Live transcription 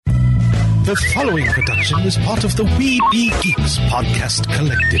The following production is part of the We Be Geeks podcast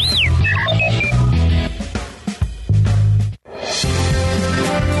collective.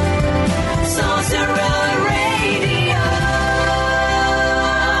 Sorcerer Radio.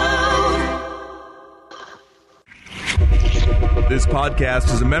 This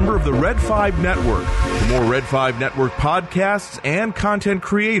podcast is a member of the Red 5 Network. For more Red 5 Network podcasts and content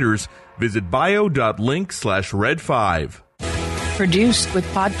creators, visit bio.link/red5. Produced with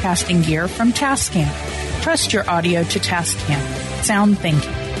podcasting gear from Tascam. Trust your audio to Tascam. Sound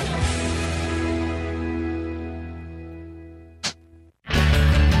thinking.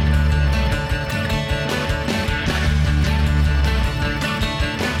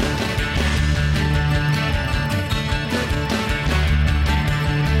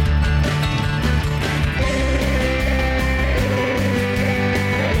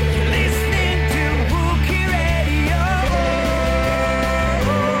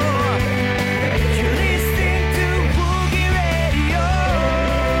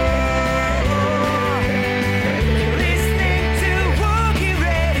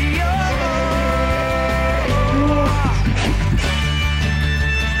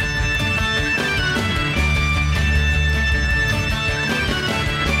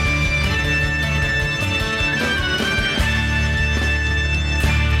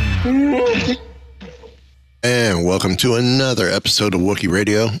 And welcome to another episode of Wookiee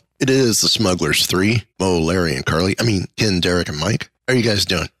Radio. It is the Smugglers 3, Mo, Larry, and Carly. Ken, Derek, and Mike. How are you guys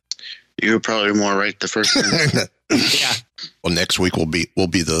doing? You were probably more right the first time. Yeah. Well, next week we'll be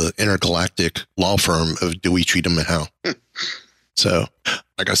the intergalactic law firm of Do We Treat 'Em and How. So,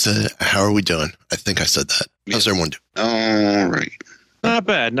 like I said, how are we doing? I think I said that. How's everyone doing? All right. Not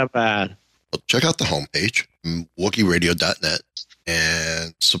bad, not bad. Well, check out the homepage, WookieeRadio.net.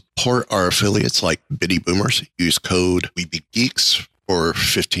 And support our affiliates like Bitty Boomers. Use code WeBeGeeks for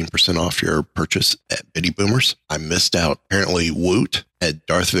 15% off your purchase at Bitty Boomers. I missed out. Apparently, Woot had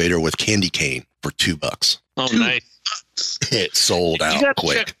Darth Vader with candy cane for $2. Oh, nice. It sold out you gotta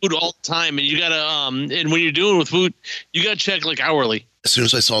quick. Check Woot all the time, and you gotta and when you're doing with Woot, you gotta check like hourly. As soon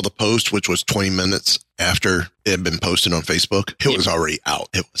as I saw the post, which was 20 minutes after it had been posted on Facebook, it was already out.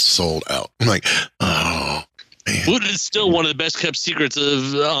 It was sold out. I'm like, oh. Man. Woot is still one of the best kept secrets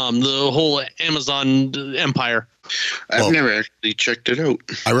of the whole Amazon empire. I've never actually checked it out.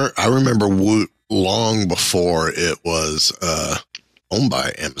 I remember Woot long before it was owned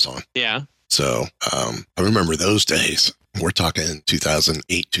by Amazon. Yeah. So I remember those days. We're talking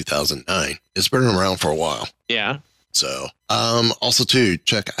 2008, 2009. It's been around for a while. Yeah. So also too,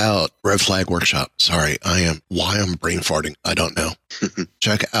 check out Red Flag Workshop. Sorry, why I'm brain farting. I don't know.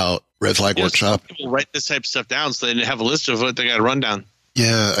 Check out Red Flag Workshop. People write this type of stuff down so they have a list of what they got to run down.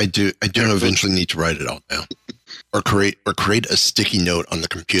 Yeah, I do. I do eventually need to write it all down, or create a sticky note on the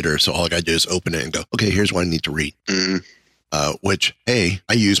computer. So all I got to do is open it and go, okay, here's what I need to read. Mm. Which, hey,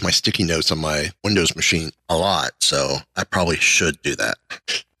 I use my sticky notes on my Windows machine a lot, so I probably should do that.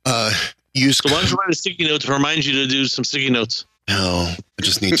 So why don't you write a sticky note to remind you to do some sticky notes? No, I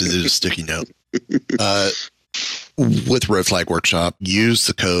just need to do the sticky note. With Red Flag Workshop, use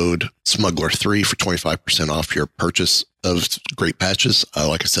the code SMUGGLER3 for 25% off your purchase of great patches.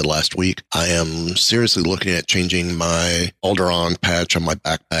 Like I said last week, I am seriously looking at changing my Alderaan patch on my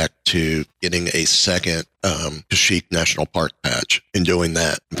backpack to getting a second Kashyyyk National Park patch, and doing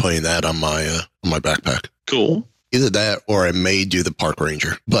that and putting that on my backpack. Cool. Either that or I may do the Park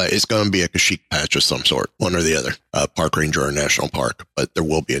Ranger, but it's going to be a Kashyyyk patch of some sort, one or the other, Park Ranger or National Park, but there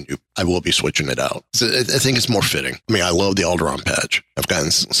will be I will be switching it out. So I think it's more fitting. I mean, I love the Alderaan patch. I've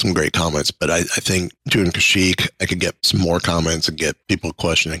gotten some great comments, but I think doing Kashyyyk, I could get some more comments and get people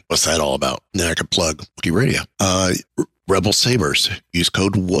questioning, what's that all about? And then I could plug Wookiee Radio. Rebel Sabers, use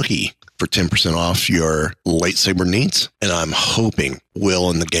code Wookiee for 10% off your lightsaber needs. And I'm hoping Will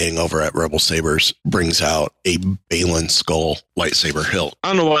and the gang over at Rebel Sabers brings out a Balin Skull lightsaber hilt. I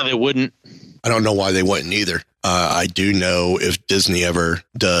don't know why they wouldn't. I don't know why they wouldn't either. I do know if Disney ever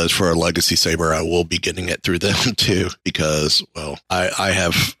does for a legacy saber, I will be getting it through them too, because, well, I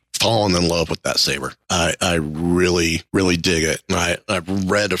have fallen in love with that saber. I really, really dig it. And I've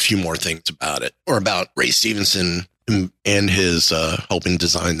read a few more things about it, or about Ray Stevenson and his helping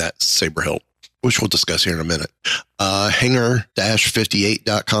design that saber hilt, which we'll discuss here in a minute.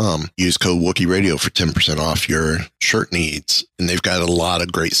 Hanger-58.com. Use code Wookiee Radio for 10% off your shirt needs. And they've got a lot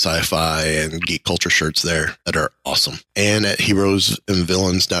of great sci-fi and geek culture shirts there that are awesome. And at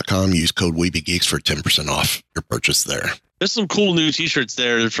heroesandvillains.com, use code WeBeGeeks for 10% off your purchase there. There's some cool new T-shirts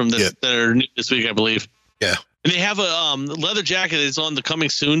there that are new this week, I believe. Yeah. And they have a leather jacket that's on the coming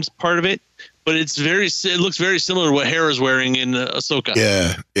soon part of it, but it looks very similar to what Hera's wearing in Ahsoka.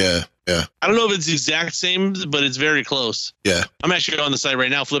 Yeah, yeah. Yeah. I don't know if it's the exact same, but it's very close. Yeah. I'm actually on the site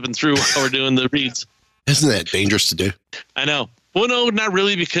right now, flipping through while we're doing the reads. Isn't that dangerous to do? I know. Well, no, not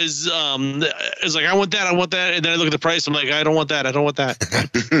really, because it's like, I want that, and then I look at the price, I'm like, I don't want that.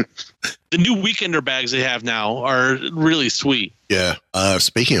 The new Weekender bags they have now are really sweet. Yeah.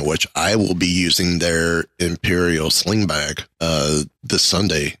 Speaking of which, I will be using their Imperial sling bag this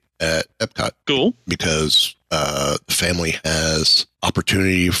Sunday at Epcot. Cool. Because the family has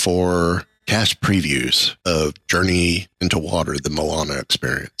opportunity for cast previews of Journey into Water, the Moana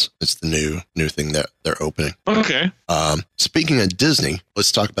experience. It's the new thing that they're opening. Okay. Speaking of Disney,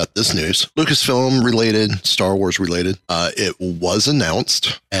 let's talk about this news. Lucasfilm related, Star Wars related. It was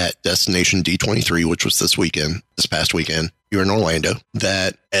announced at Destination D23, which was this past weekend, here in Orlando,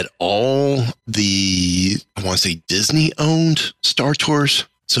 that at all the, I want to say Disney-owned Star Tours,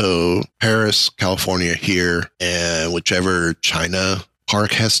 so Paris, California here, and whichever China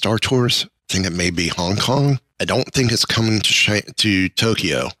park has Star Tours, I think it may be Hong Kong. I don't think it's coming to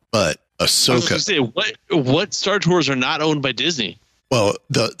Tokyo, but Ahsoka. I was going to say, what Star Tours are not owned by Disney? Well,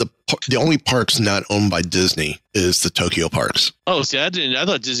 the only parks not owned by Disney is the Tokyo parks. Oh, see, I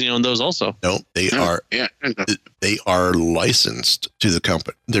thought Disney owned those also. No, they are. Yeah. They are licensed to the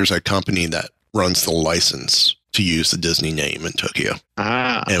company. There's a company that runs the license to use the Disney name in Tokyo,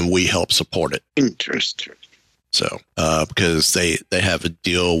 and we help support it. Interesting. So, because they have a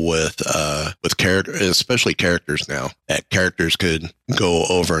deal with characters, especially characters now, that characters could go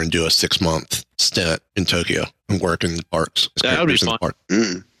over and do a 6-month stint in Tokyo and work in the parks. That would be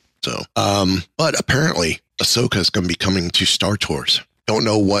fun. So, but apparently Ahsoka is going to be coming to Star Tours. Don't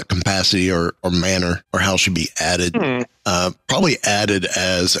know what capacity or manner or how she'll be added. Probably added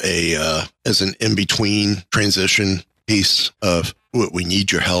as an in-between transition piece of we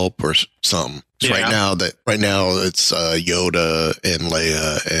need your help or something. Yeah. Right now it's Yoda and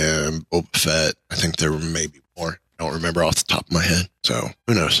Leia and Boba Fett. I think there may be more. I don't remember off the top of my head. So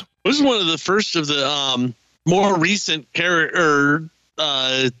who knows? This is one of the first of the more recent characters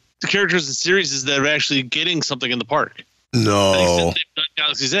and series that are actually getting something in the park. No. They've done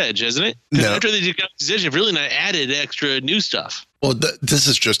Galaxy's Edge, isn't it? No. After they did Galaxy's Edge, they've really not added extra new stuff. Well, this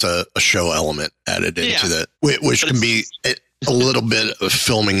is just a show element added into that, which can be a little bit of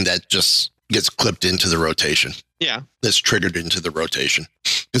filming that just gets clipped into the rotation. Yeah. That's triggered into the rotation.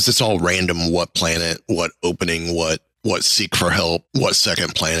 Because it's all random, what planet, what opening, what seek for help, what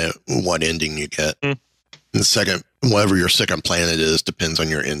second planet, what ending you get. And the second, whatever your second planet is, depends on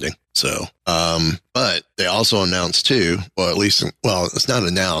your ending. So, but they also announced too, it's not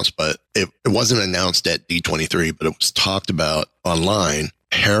announced, but it wasn't announced at D23, but it was talked about online.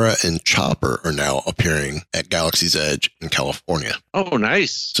 Hera and Chopper are now appearing at Galaxy's Edge in California. Oh,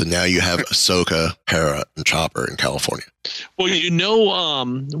 nice. So now you have Ahsoka, Hera, and Chopper in California. Well, we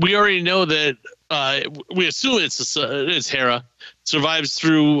already know that we assume it's Hera survives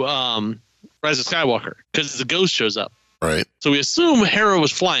through Rise of Skywalker because the ghost shows up. Right. So we assume Hera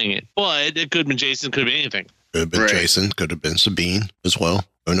was flying it, but it could have been Jason, could have been anything. Could have been Jason, could have been Sabine as well.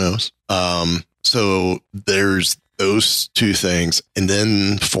 Who knows? So there's those two things. And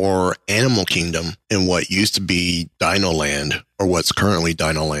then for Animal Kingdom and what used to be Dino Land, or what's currently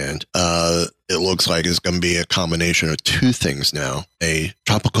Dino Land, it looks like it's going to be a combination of two things now. A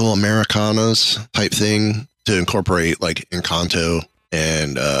tropical Americanas type thing to incorporate like Encanto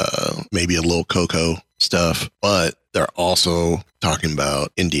and maybe a little Coco stuff. But they're also talking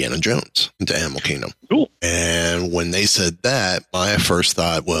about Indiana Jones into Animal Kingdom. Cool. And when they said that, my first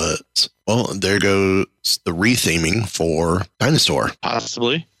thought was, well, there goes the retheming for Dinosaur.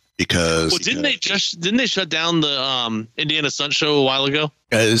 Possibly. Because didn't they shut down the Indiana Stunt Show a while ago?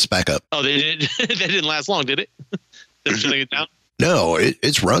 It's back up. Oh, they did. That didn't last long, did it? They're shutting it down. No,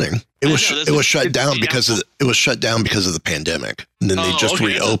 it's running. It was shut down because of the pandemic, and then they just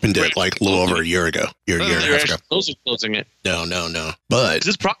reopened it like a little over a year ago. Year and a half ago. Closing it. No. But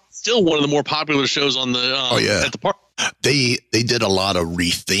this is still one of the more popular shows on the at the park. They did a lot of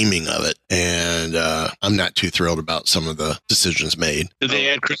retheming of it, and I'm not too thrilled about some of the decisions made. Did they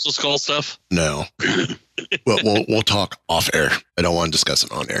add Crystal Skull stuff? No. Well, we'll talk off air. I don't want to discuss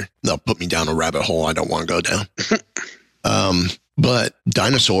it on air. They'll put me down a rabbit hole I don't want to go down. But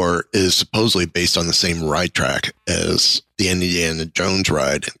Dinosaur is supposedly based on the same ride track as the Indiana Jones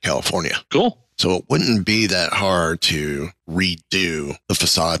ride in California. Cool. So it wouldn't be that hard to redo the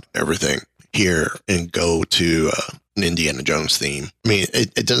facade and everything here and go to an Indiana Jones theme. I mean,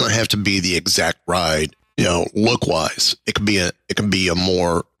 it doesn't have to be the exact ride, look wise. It could be a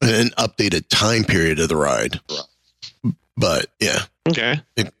more an updated time period of the ride. But yeah. Okay.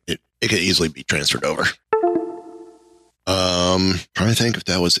 It could easily be transferred over. Trying to think if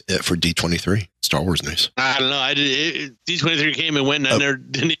that was it for D23 Star Wars news. I don't know. D23 came and went, and I never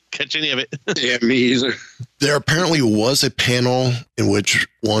didn't catch any of it. Yeah, me either. There apparently was a panel in which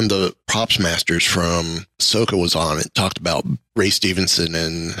one of the props masters from Ahsoka was on. It talked about Ray Stevenson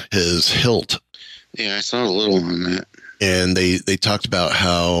and his hilt. Yeah, I saw a little on that. And they talked about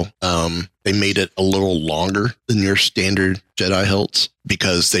how they made it a little longer than your standard Jedi hilts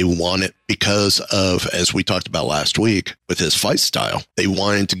because they wanted, because of, as we talked about last week with his fight style, they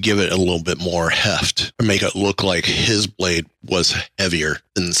wanted to give it a little bit more heft to make it look like his blade was heavier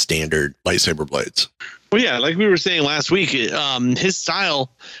than standard lightsaber blades. Well, yeah, like we were saying last week, his style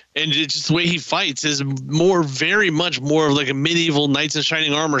and just the way he fights is very much more of like a medieval Knights in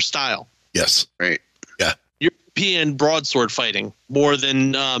Shining Armor style. Yes. Right. Yeah. European broadsword fighting more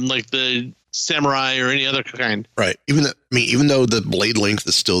than like the samurai or any other kind. Right. Even though the blade length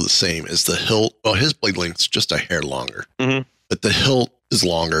is still the same as the hilt, well, his blade length is just a hair longer, but the hilt is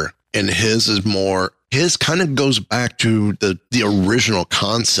longer and his is more. His kind of goes back to the original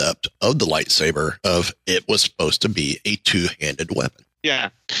concept of the lightsaber of it was supposed to be a two-handed weapon. Yeah.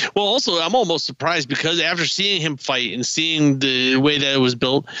 Well, also, I'm almost surprised because after seeing him fight and seeing the way that it was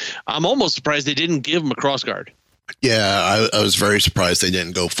built, I'm almost surprised they didn't give him a crossguard. Yeah, I was very surprised they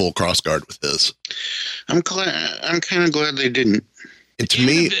didn't go full crossguard with his. I'm kind of glad they didn't. And to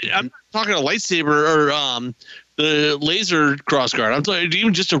me, I'm not talking a lightsaber or the laser crossguard. I'm talking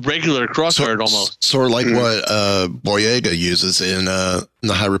even just a regular crossguard almost. Sort of like what Boyega uses in the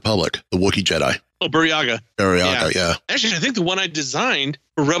High Republic, the Wookiee Jedi. Oh, Buryaga. Yeah. Actually, I think the one I designed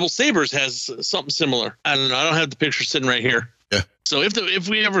for Rebel Sabers has something similar. I don't know. I don't have the picture sitting right here. Yeah. So if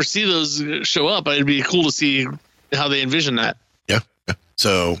we ever see those show up, it'd be cool to see how they envision that. Yeah.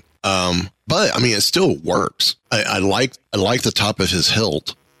 So, but I mean, it still works. I like the top of his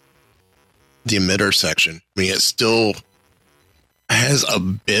hilt, the emitter section. I mean, it still has a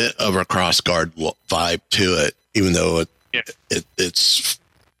bit of a crossguard vibe to it, even though it's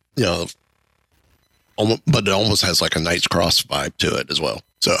but it almost has like a Knight's Cross vibe to it as well.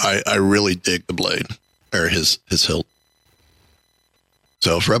 So I really dig the blade or his hilt.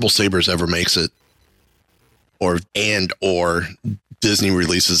 So if Rebel Sabers ever makes it, or Disney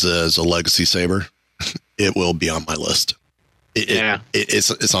releases it as a legacy saber, it will be on my list.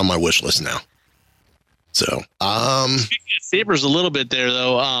 It's on my wish list now. So, speaking of sabers a little bit there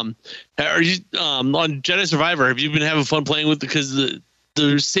though, are you on Jedi Survivor? Have you been having fun playing with because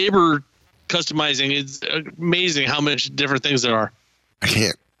the saber customizing is amazing how much different things there are. I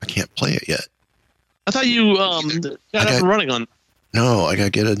can't play it yet. I thought you got up and running on. No, I gotta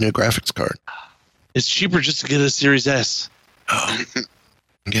get a new graphics card. It's cheaper just to get a Series S. Oh,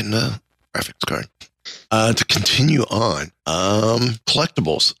 I'm getting a graphics card. To continue on,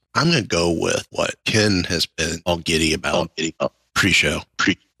 collectibles. I'm going to go with what Ken has been all giddy about pre-show.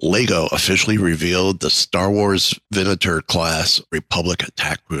 Lego officially revealed the Star Wars Venator class Republic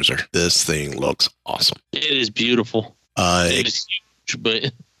attack cruiser. This thing looks awesome. It is beautiful. It is huge,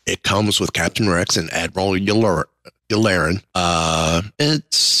 but it comes with Captain Rex and Admiral Yularen.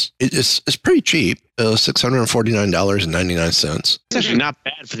 It's pretty cheap. $649.99. It's actually not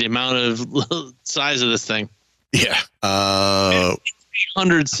bad for the amount of size of this thing. Yeah.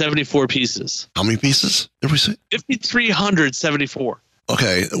 574 pieces. How many pieces did we say? 5,374.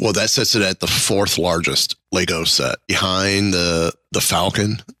 Okay, well that sets it at the fourth largest Lego set, behind the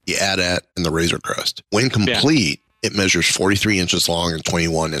Falcon, the AT-AT, and the Razor Crest. When complete, it measures 43 inches long and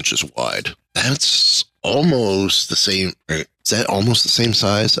 21 inches wide. That's almost the same. Is that almost the same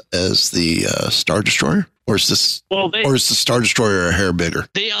size as the Star Destroyer, or is this? Or is the Star Destroyer a hair bigger?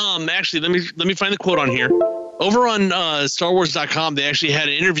 They actually let me find the quote on here. Over on StarWars.com, they actually had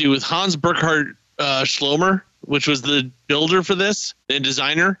an interview with Hans Burkhard Schlomer, which was the builder for this, the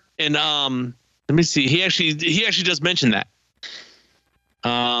designer. And let me see. He actually does mention that.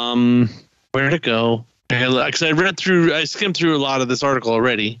 Where'd it go? Because I skimmed through a lot of this article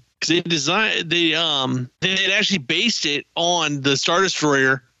already. Because they had actually based it on the Star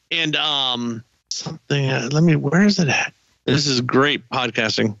Destroyer and something. Where is it at? This is great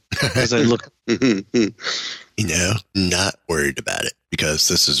podcasting. As I look. Not worried about it because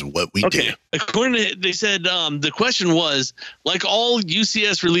this is what we do. According to, they said the question was, like all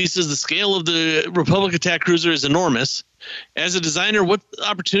UCS releases, the scale of the Republic attack cruiser is enormous. As a designer, what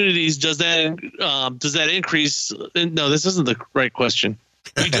opportunities does that increase? No, this isn't the right question.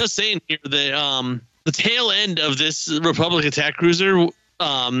 He does say in here that the tail end of this Republic attack cruiser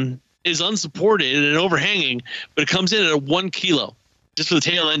is unsupported and overhanging, but it comes in at 1 kilo just for the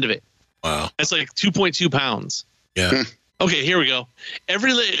tail end of it. Wow. That's like 2.2 pounds. Yeah. Okay, here we go.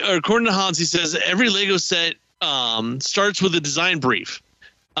 According to Hans, he says every Lego set starts with a design brief.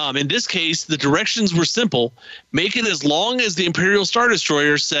 In this case, the directions were simple. Make it as long as the Imperial Star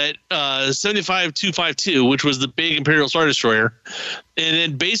Destroyer set 75252, which was the big Imperial Star Destroyer, and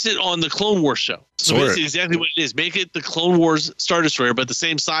then base it on the Clone Wars show. So basically exactly what it is. Make it the Clone Wars Star Destroyer, but the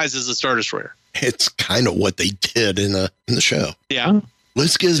same size as the Star Destroyer. It's kind of what they did in the show. Yeah.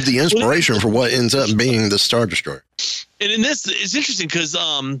 This gives the inspiration for what ends up being the Star Destroyer. And in this, it's interesting because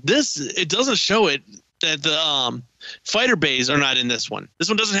it doesn't show it that the fighter bays are not in this one. This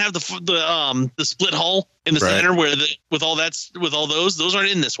one doesn't have the split hull in the center where with all those aren't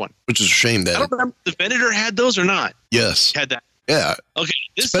in this one. Which is a shame that I don't remember if the Venator had those or not. Yes, had that. Yeah. Okay.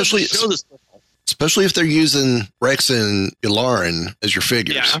 This especially show the split hull. Especially if they're using Rex and Yularen as your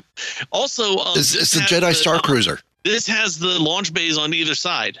figures. Yeah. Also, it's the Jedi Star Cruiser. This has the launch bays on either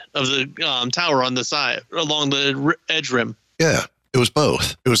side of the tower on the side along the edge rim. Yeah, it was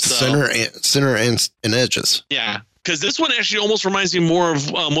both. It was the center and edges. Yeah, because this one actually almost reminds me more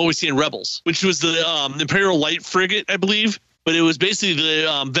of what we see in Rebels, which was the Imperial Light Frigate, I believe. But it was basically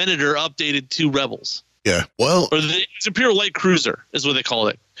the Venator updated to Rebels. Yeah, well, or it's Imperial Light Cruiser is what they call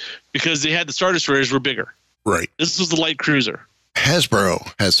it, because they had the Star Destroyers were bigger. Right. This was the Light Cruiser.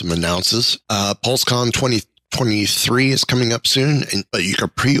 Hasbro has some announces. PulseCon 2023 is coming up soon, but you can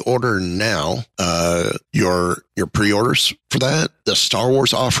pre-order now. Your pre-orders for that. The Star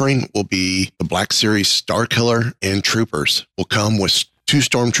Wars offering will be the Black Series Star Killer and Troopers. Will come with 2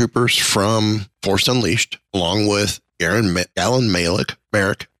 Stormtroopers from Force Unleashed, along with Galen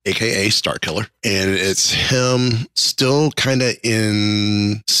Merrick, aka Star Killer, and it's him still kind of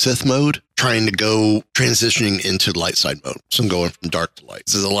in Sith mode, trying to go transitioning into light side mode. So I'm going from dark to light.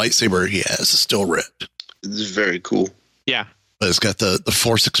 So the lightsaber he has is still red. It's very cool. Yeah. But it's got the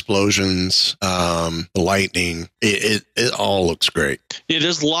force explosions, the lightning. It all looks great. Yeah,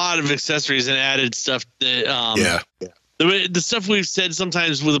 there's a lot of accessories and added stuff that the stuff we've said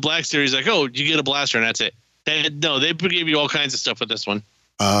sometimes with the Black Series, like, oh, you get a blaster and that's it. They gave you all kinds of stuff with this one.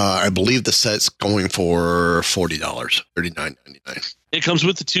 I believe the set's going for $40, $39.99. It comes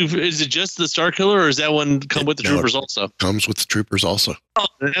with the 2. Is it just the Star Killer, or is that one come with the Troopers also? Comes with the Troopers also. Oh,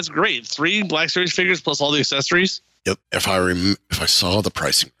 that's great. 3 Black Series figures plus all the accessories. Yep. If I saw the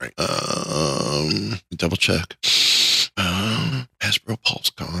pricing right, double check. Hasbro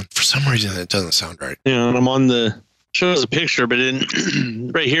PulseCon. For some reason, it doesn't sound right. Yeah, and I'm on the shows a picture, but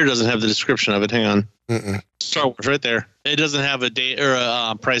right here doesn't have the description of it. Hang on. Star Wars right there. It doesn't have a date or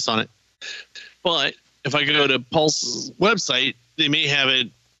a price on it. But if I go to Pulse's website, they may have it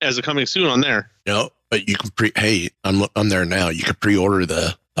as a coming soon on there. No, but you can I'm there now. You can pre-order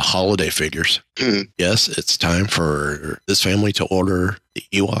the holiday figures. Yes, it's time for this family to order the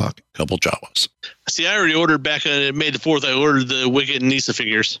Ewok, a couple Jawas. See, I already ordered back on May the 4th. I ordered the Wicket and Nisa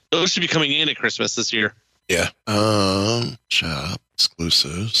figures. Those should be coming in at Christmas this year. Yeah. Shop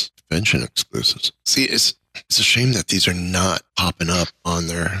exclusives, convention exclusives. See, it's a shame that these are not popping up on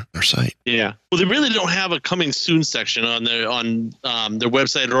their site. Yeah. Well, they really don't have a coming soon section on their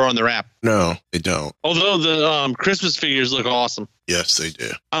website or on their app. No, they don't. Although the Christmas figures look awesome. Yes, they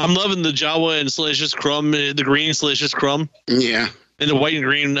do. I'm loving the Jawa and Salacious Crumb, the green Salacious Crumb. Yeah. And the white and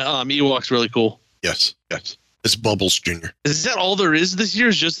green Ewok's really cool. Yes. It's Bubbles Jr. Is that all there is this year?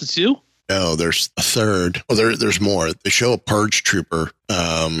 Is just the 2? No, there's a third. Well, there's more. They show a Purge Trooper,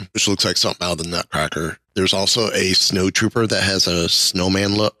 which looks like something out of the Nutcracker. There's also a Snow Trooper that has a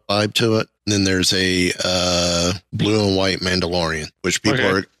snowman look vibe to it. And then there's a blue and white Mandalorian, which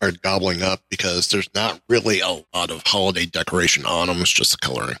people are gobbling up because there's not really a lot of holiday decoration on them. It's just the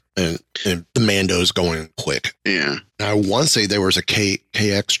coloring. And the Mando's going quick. Yeah. I want to say there was a KX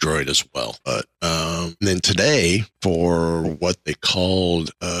droid as well. But then today, for what they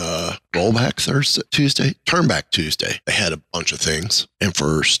called Turnback Tuesday, they had a bunch of things. And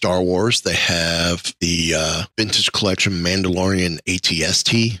for Star Wars, they have the Vintage Collection Mandalorian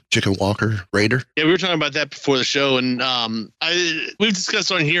ATST Chicken Walker Raider. Yeah, we were talking about that before the show, and we've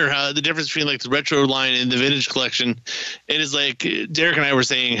discussed on here how the difference between like the retro line and the vintage collection. And it's like Derek and I were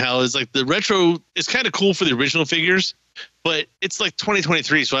saying how it's like the retro is kind of cool for the original figures, but it's like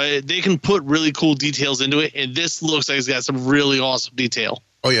 2023, so they can put really cool details into it, and this looks like it's got some really awesome detail.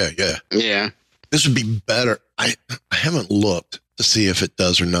 Oh yeah. This would be better. I haven't looked to see if it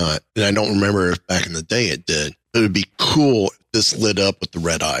does or not, and I don't remember if back in the day it did. It would be cool if this lit up with the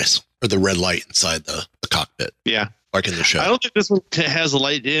red eyes or the red light inside the cockpit. Yeah. Like in the show. I don't think this one has a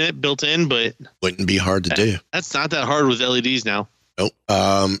light in it built in, but wouldn't be hard to do. That's not that hard with LEDs now. Nope.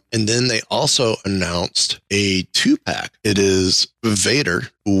 And then they also announced a 2-pack. It is Vader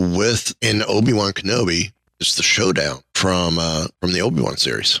with an Obi-Wan Kenobi. It's the showdown from the Obi-Wan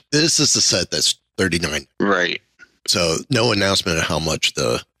series. This is the set that's $39. Right. So no announcement of how much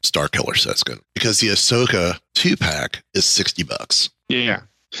the Star Killer set's going to, because the Ahsoka 2-pack is $60. Yeah.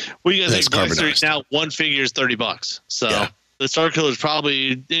 Well, you guys That's think Black Series carbonized. now one figure is $30. So Yeah. the Star Killer is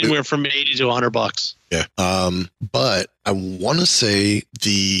probably anywhere from $80 to $100. Yeah. But I want to say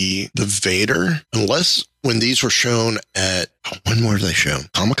the Vader, unless when these were shown at, when were they shown?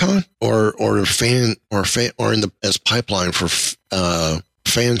 Comic-Con or in the as pipeline for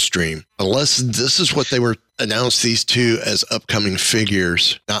fan stream, unless this is what they were announced these two as upcoming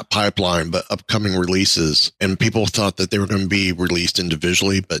figures, not pipeline, but upcoming releases. And people thought that they were going to be released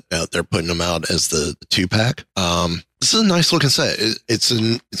individually, but now they're putting them out as the 2-pack. This is a nice looking set. It's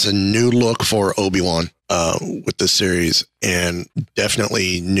a new look for Obi-Wan with this series, and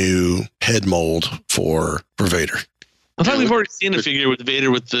definitely new head mold for Vader. I thought we've already seen a figure with Vader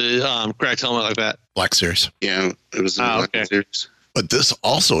with the cracked helmet like that. Black Series. Yeah, it was in the Black Series. But this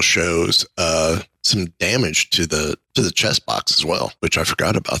also shows some damage to the chest box as well, which I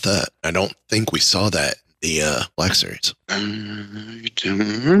forgot about that. I don't think we saw that in the Black Series. I don't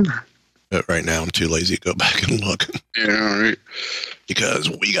remember. But right now, I'm too lazy to go back and look. Yeah, all right. Because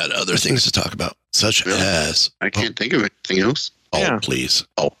we got other things to talk about, such Really? as... I can't think of anything else. Oh, Yeah. please.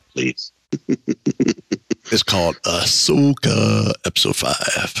 Oh, please. It's called Ahsoka Episode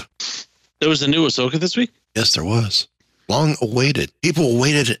 5. There was a new Ahsoka this week? Yes, there was. Long awaited. People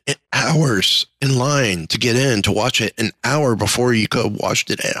waited hours in line to get in to watch it, an hour before you could have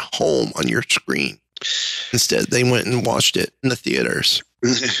watched it at home on your screen. Instead, they went and watched it in the theaters.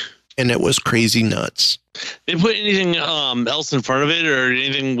 And it was crazy nuts. They put anything else in front of it or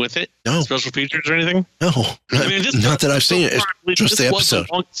anything with it? No. Special features or anything? No, this not that I've seen it. It's just the was episode.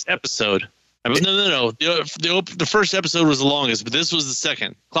 the longest episode. I mean, no. The first episode was the longest, but this was the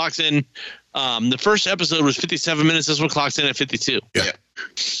second. Clocks in. The first episode was 57 minutes. This one clocks in at 52. Yeah.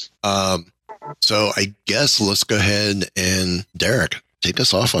 So I guess let's go ahead and Derek, take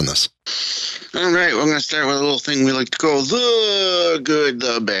us off on this. All right, we're going to start with a little thing we like to call the good,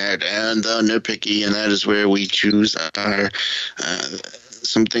 the bad, and the nitpicky, and that is where we choose our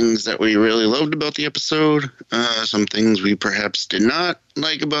some things that we really loved about the episode, some things we perhaps did not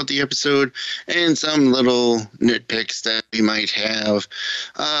like about the episode, and some little nitpicks that we might have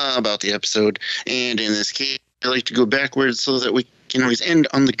about the episode. And in this case, I like to go backwards so that we can always end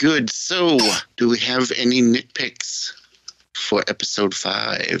on the good. So, do we have any nitpicks for episode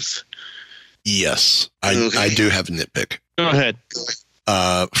 5? Yes, Okay. I do have a nitpick. Go ahead.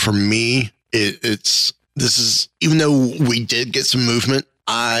 For me, this is, even though we did get some movement,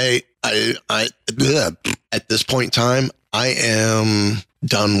 at this point in time, I am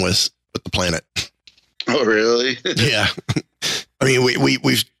done with the planet. Oh, really? Yeah. I mean,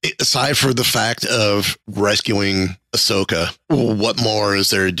 we've, aside for the fact of rescuing Ahsoka, what more is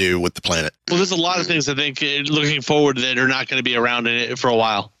there to do with the planet? Well, there's a lot of things I think looking forward that are not going to be around in it for a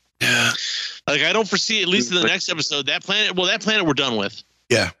while. Yeah. Like, I don't foresee, at least in the next episode, that planet we're done with.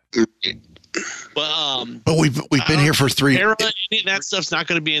 Yeah. But we've been here for 3. Hera, any of that stuff's not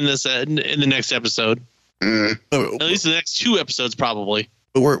going to be in this in the next episode. Mm. At least the next 2 episodes, probably.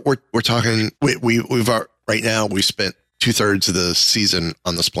 We're talking. We've right now we spent 2/3 of the season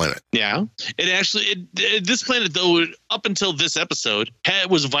on this planet. Yeah, this planet though, up until this episode,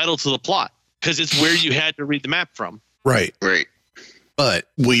 was vital to the plot because it's where you had to read the map from. Right. Right. But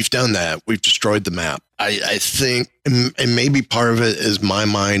we've done that. We've destroyed the map. I think, and maybe part of it is my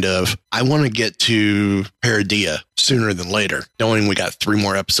mind of, I want to get to Paradia sooner than later, knowing we got 3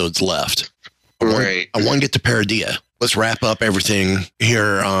 more episodes left. Right. I want to get to Paradia. Let's wrap up everything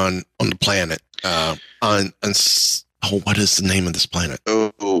here on the planet. What is the name of this planet?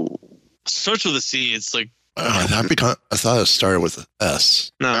 Oh. Starts with a C. It's like I thought it started with an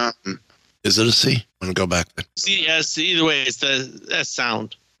S. no Is it a C? I'm going to go back then. C S. Either way, it's the S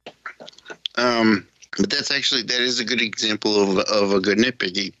sound. But that is a good example of a good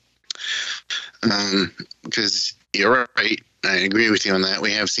nitpicky. Because you're right. I agree with you on that.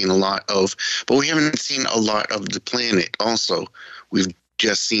 We have seen a lot of, but we haven't seen a lot of the planet also. We've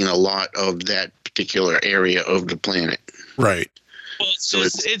just seen a lot of that particular area of the planet. Right. Well, So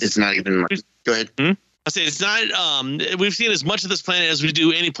it's not even like, go ahead. I say it's not. We've seen as much of this planet as we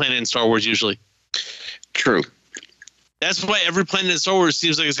do any planet in Star Wars usually. True. That's why every planet in Star Wars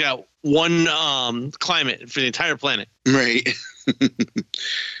seems like it's got one climate for the entire planet. Right. The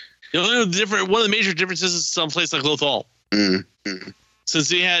only one of the major differences is someplace like Lothal. Mm. Since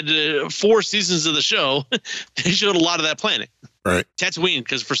they had 4 seasons of the show, they showed a lot of that planet. Right. Tatooine,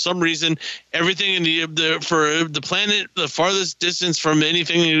 because for some reason, everything in for the planet, the farthest distance from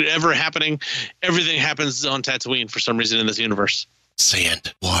anything ever happening, everything happens on Tatooine for some reason in this universe.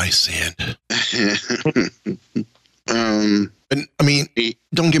 Sand. Why sand? And I mean,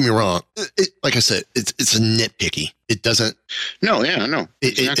 don't get me wrong. Like I said, it's a nitpicky. It doesn't. No, yeah, no.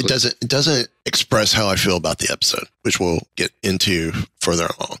 Exactly. It doesn't express how I feel about the episode, which we'll get into further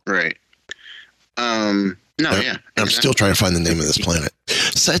along. Right. No, yeah. I'm still trying to find the name of this planet.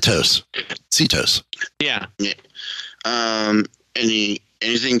 Cetos. Yeah.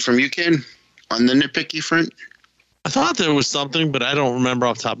 Anything from you, Ken, on the nitpicky front? I thought there was something, but I don't remember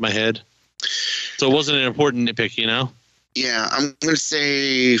off the top of my head. So it wasn't an important nitpick, you know? Yeah, I'm going to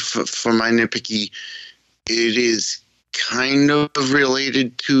say for my nitpicky, it is kind of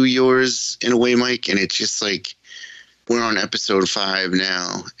related to yours in a way, Mike, and it's just like we're on episode 5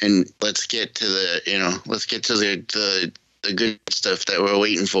 now, and let's get to the good stuff that we're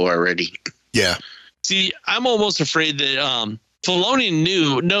waiting for already. Yeah. See, I'm almost afraid that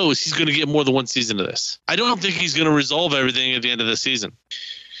Filoni knows he's going to get more than one season of this. I don't think he's going to resolve everything at the end of the season.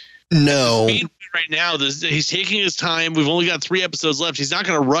 No. Right now, he's taking his time. We've only got 3 episodes left. He's not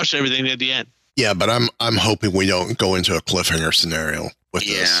going to rush everything at the end. Yeah, but I'm hoping we don't go into a cliffhanger scenario with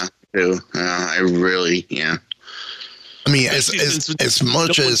this. Yeah, too. I really. I mean, as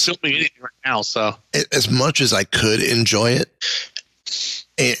much as filming it right now, so as much as I could enjoy it,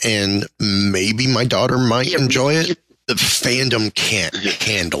 and maybe my daughter might enjoy it, the fandom can't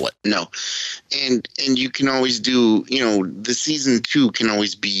handle it. No, and you can always do. The season 2 can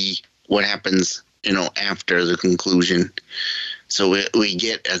always be what happens. After the conclusion, so we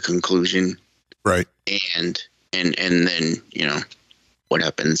get a conclusion, right? And then what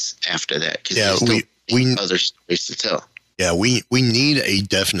happens after that? Yeah, we other stories to tell. Yeah, we need a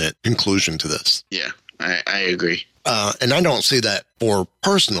definite conclusion to this. Yeah, I agree. And I don't say that for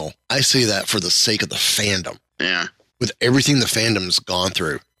personal. I say that for the sake of the fandom. Yeah. With everything the fandom's gone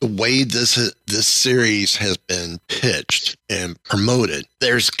through, the way this series has been pitched and promoted,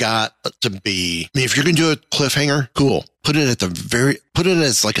 there's got to be. I mean, if you're going to do a cliffhanger, cool. Put it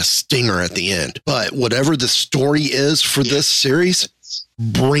as like a stinger at the end. But whatever the story is for this series,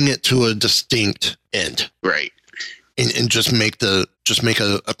 bring it to a distinct end. Right. And just make a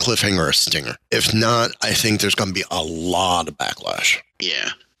cliffhanger a stinger. If not, I think there's going to be a lot of backlash.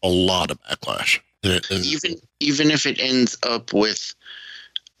 Yeah. A lot of backlash. Even if it ends up with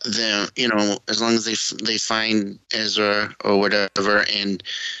them, as long as they find Ezra or whatever, and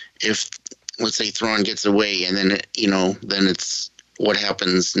if let's say Thrawn gets away, and then then it's what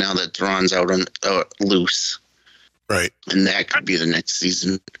happens now that Thrawn's out on loose, right? And that could be the next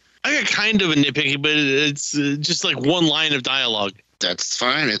season. I got kind of a nitpicky, but it's just like one line of dialogue. That's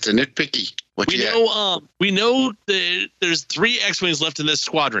fine. It's a nitpicky. We know that there's 3 X-Wings left in this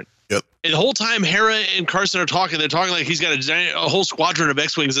squadron. Yep. And the whole time Hera and Carson are talking, they're talking like he's got a whole squadron of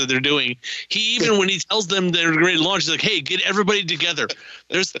X-Wings that they're doing. When he tells them they're ready to launch, he's like, hey, get everybody together.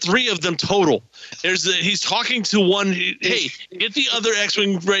 There's 3 of them total. He's talking to one, hey, get the other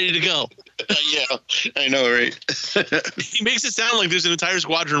X-Wing ready to go. Yeah, I know, right? He makes it sound like there's an entire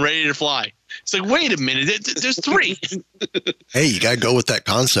squadron ready to fly. It's like, wait a minute, there's 3. Hey, you got to go with that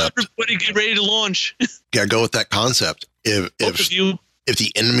concept. Everybody get ready to launch. Got to go with that concept. If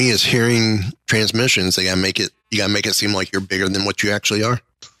the enemy is hearing transmissions, you got to make it seem like you're bigger than what you actually are.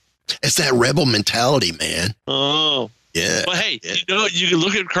 It's that rebel mentality, man. Oh. Yeah. But hey, you can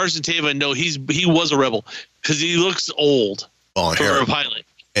look at Carson Teva and know he was a rebel because he looks old for a pilot.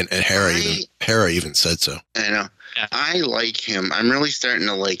 And Hera even said so. I know. Yeah. I like him. I'm really starting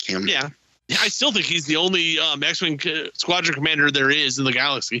to like him. Yeah. I still think he's the only X-Wing squadron commander there is in the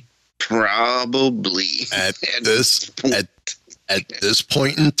galaxy. Probably. At this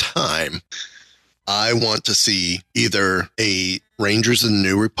point in time, I want to see either a Rangers of the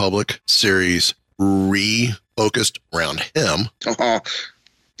New Republic series refocused around him. Oh,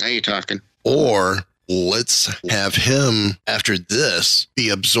 now you're talking. Or let's have him, after this, be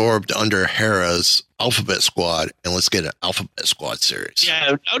absorbed under Hera's Alphabet Squad, and let's get an Alphabet Squad series.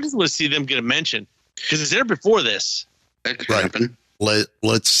 Yeah, I just want to see them get a mention because it's there before this. That could happen.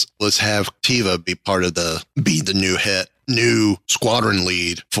 Let's have Teva be the new squadron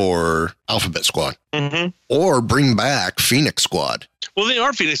lead for Alphabet Squad, or bring back Phoenix Squad. Well, they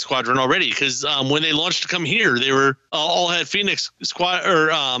are Phoenix Squadron already because when they launched to come here, they were all had Phoenix Squad or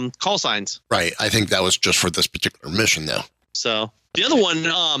call signs. Right. I think that was just for this particular mission, though. So the other one,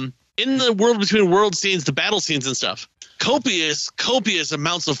 in the world between world scenes, the battle scenes and stuff, copious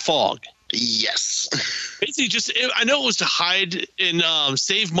amounts of fog. Yes. Basically, I know it was to hide and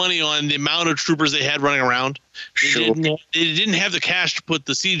save money on the amount of troopers they had running around. They didn't have the cash to put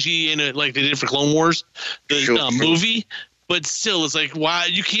the CG in it like they did for Clone Wars, the movie. but still, it's like, wow,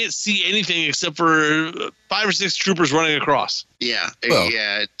 you can't see anything except for 5 or 6 troopers running across. Yeah. Well,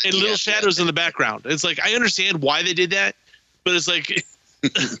 yeah. And little shadows in the background. It's like, I understand why they did that, but it's like,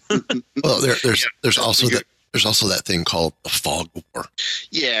 well, there's also that thing called the fog war.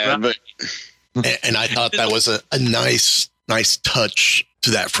 Yeah, but And I thought that was a nice touch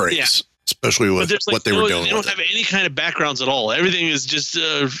to that phrase, Yeah. especially with what they were doing. They don't with have it. any kind of backgrounds at all. Everything is just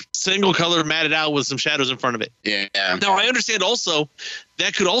single color matted out with some shadows in front of it. yeah. Now, I understand also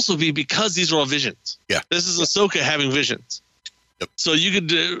that could also be because these are all visions. Yeah. This is Ahsoka having visions. Yep. So you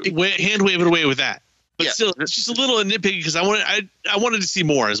could hand wave it away with that. But Yeah. still, it's just a little nitpicky because I wanted to see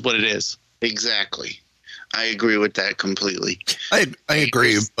more is what it is. Exactly. I agree with that completely. I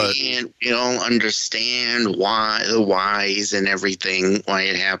agree, but And you don't understand why the whys and everything, why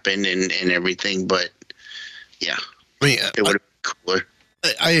it happened and everything. But yeah, I mean, it would have been cooler.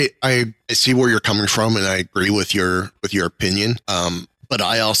 I see where you're coming from, and I agree with your opinion. But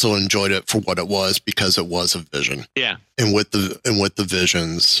I also enjoyed it for what it was because it was a vision. Yeah. And with the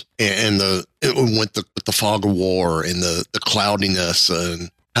visions and with the fog of war and the cloudiness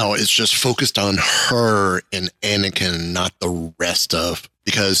and how it's just focused on her and Anakin, not the rest of.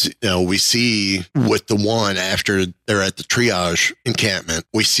 Because we see with the one after they're at the triage encampment,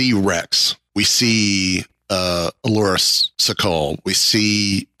 we see Rex, we see Allura Sakal, we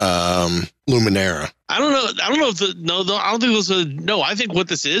see Luminara. I don't know. I don't know if I don't think this was no. I think what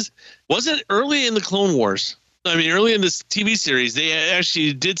this wasn't early in the Clone Wars. I mean, early in this TV series, they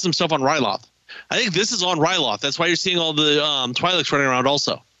actually did some stuff on Ryloth. I think this is on Ryloth. That's why you're seeing all the Twi'leks running around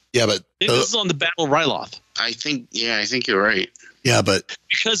also. Yeah, but I think this is on the Battle of Ryloth. I think you're right. yeah, but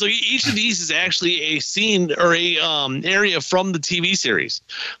Because each of these is actually a scene or a area from the TV series.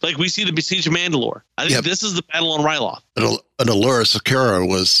 Like we see the Besiege of Mandalore. I think this is the Battle on Ryloth. but Allura Sakura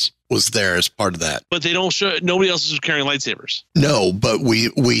was there as part of that. But they don't show. Nobody else is carrying lightsabers. No, but we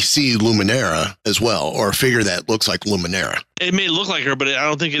see Luminara as well, or a figure that looks like Luminara. It may look like her, but I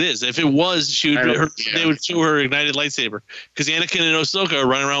don't think it is. If it was, they would show her ignited lightsaber because Anakin and Ahsoka are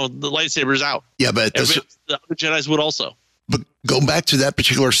running around with the lightsabers out. Yeah, but The other Jedi's would also. But go back to that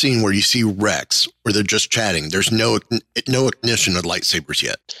particular scene where you see Rex, where they're just chatting. There's no ignition of lightsabers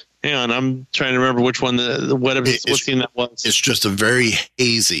yet. Hang on, I'm trying to remember which one what scene that was. It's just a very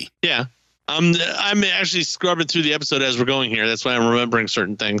hazy. Yeah. I'm actually scrubbing through the episode as we're going here. That's why I'm remembering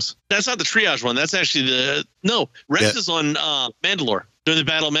certain things. That's not the triage one. That's actually Rex is on Mandalore during the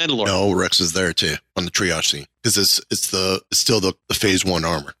Battle of Mandalore. No, Rex is there too on the triage scene because it's still the Phase 1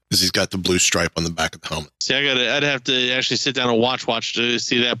 armor because he's got the blue stripe on the back of the helmet. See, I'd have to actually sit down and watch to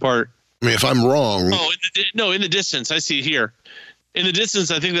see that part. I mean, if I'm wrong, In the distance, I see here. In the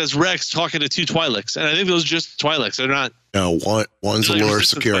distance, I think that's Rex talking to 2 Twi'leks, and I think those are just Twi'leks. They're not. no, one's they're like Allura resistance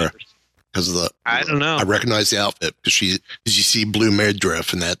Sakura fighters. because of the. I don't know. I recognize the outfit because you see blue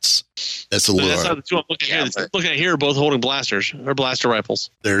midriff, and that's But that's not Allura. the 2 I'm looking at here. Yeah, The 2 I'm looking at here are both holding blasters or blaster rifles.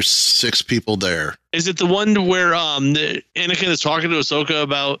 There's 6 people there. Is it the one where Anakin is talking to Ahsoka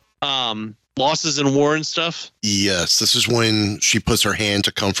about losses in war and stuff? Yes, this is when she puts her hand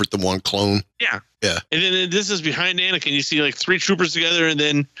to comfort the one clone. Yeah. Yeah. And then this is behind Anakin. You see like 3 troopers together and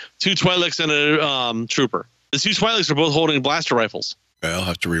then 2 Twi'leks and a trooper. The 2 Twi'leks are both holding blaster rifles. Okay, I'll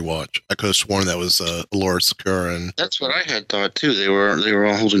have to rewatch. I could have sworn that was Allura Sakura, and That's what I had thought too. They were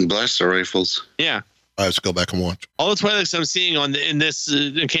all holding blaster rifles. Yeah. I have to go back and watch. All the Twi'leks I'm seeing in this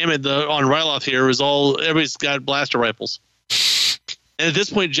encampment on Ryloth here is everybody's got blaster rifles. And at this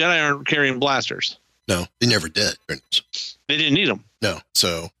point, Jedi aren't carrying blasters. No, they never did. They didn't need them. No.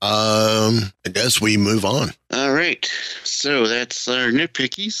 So, I guess we move on. All right. So that's our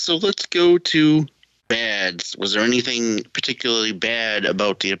nitpicky. So let's go to bads. Was there anything particularly bad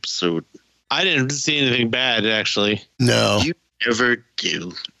about the episode? I didn't see anything bad, actually. No. You never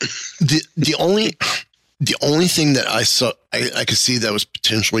do. The only thing that I saw I could see that was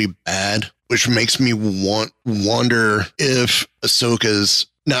potentially bad, which makes me wonder if Ahsoka's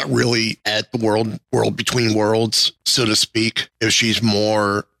not really at the world between worlds, so to speak. If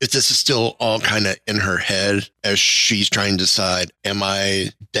this is still all kind of in her head as she's trying to decide, am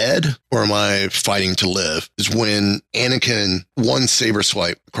I dead or am I fighting to live? Is when Anakin one saber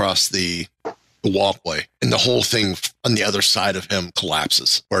swipe across the walkway and the whole thing on the other side of him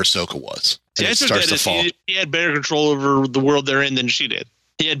collapses where Ahsoka was. See, And I it took starts that to as fall. he had better control over the world they're in than she did.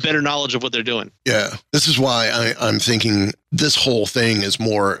 He had better knowledge of what they're doing. Yeah, this is why I'm thinking this whole thing is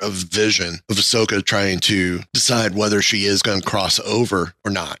more of vision of Ahsoka trying to decide whether she is going to cross over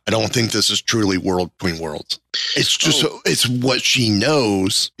or not. I don't think this is truly world between worlds. It's just it's what she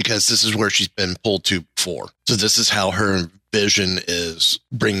knows because this is where she's been pulled to before. So this is how her vision is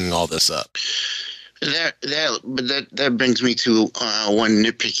bringing all this up. That brings me to one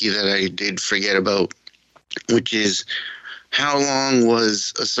nitpicky that I did forget about, which is how long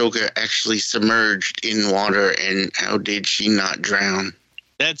was Ahsoka actually submerged in water, and how did she not drown?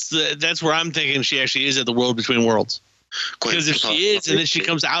 That's where I'm thinking she actually is at the World Between Worlds. Because if she is, and then she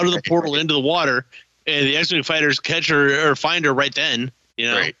comes out of the portal into the water, and the X-Wing fighters catch her or find her right then, you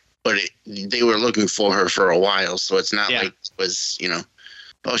know. Right. But they were looking for her for a while, so it's not like it was, you know,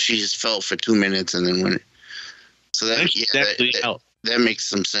 well, she just fell for 2 minutes and then went. So that makes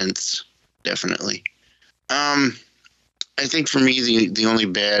some sense, definitely. I think for me, the only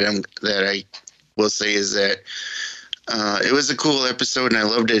bad that I will say is that it was a cool episode and I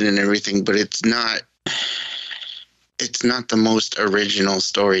loved it and everything, but it's not the most original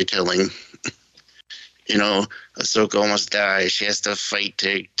storytelling. You know, Ahsoka almost dies. She has to fight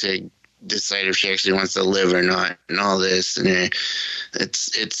to decide if she actually wants to live or not, and all this. And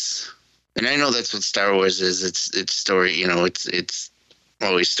it's and I know that's what Star Wars is. It's story. You know, it's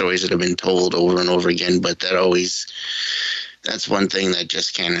always stories that have been told over and over again. But that's one thing that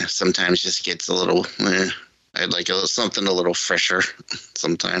just kind of sometimes just gets a little. I'd like something a little fresher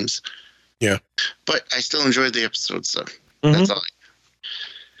sometimes. Yeah, but I still enjoyed the episode, so that's all.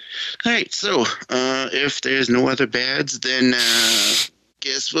 All right, so if there's no other bads, then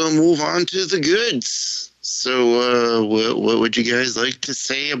guess we'll move on to the goods. So what would you guys like to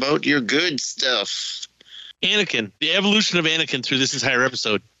say about your good stuff? Anakin, the evolution of Anakin through this entire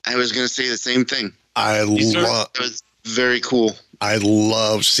episode. I was going to say the same thing. It was very cool. I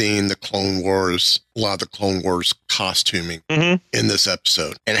love seeing a lot of the Clone Wars costuming in this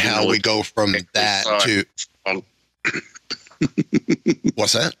episode, and how we go from that to.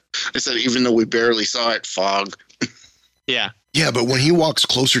 What's that? I said, even though we barely saw it, fog. Yeah. Yeah, but when he walks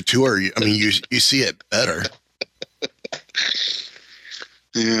closer to her, I mean, you see it better.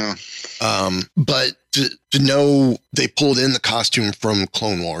 Yeah. But to know they pulled in the costume from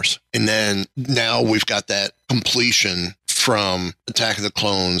Clone Wars, and then now we've got that completion from Attack of the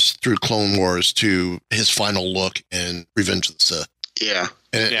Clones through Clone Wars to his final look in Revenge of the Sith. Yeah.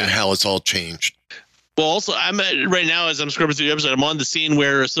 And how it's all changed. Well, also, I'm right now as I'm scrubbing through the episode, I'm on the scene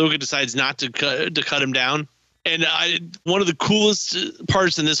where Ahsoka decides not to cut him down, and one of the coolest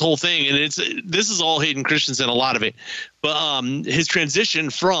parts in this whole thing, and this is all Hayden Christensen, a lot of it, but his transition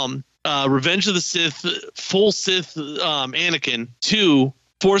from Revenge of the Sith, full Sith Anakin to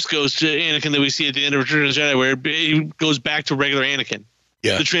Force Ghost Anakin that we see at the end of Return of the Jedi, where he goes back to regular Anakin.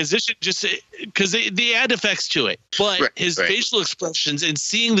 Yeah. The transition, just because they add effects to it, but his facial expressions and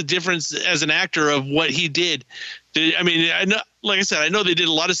seeing the difference as an actor of what he did. I mean, I know, like I said, I know they did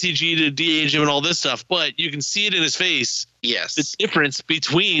a lot of CG to de-age him and all this stuff, but you can see it in his face. Yes. The difference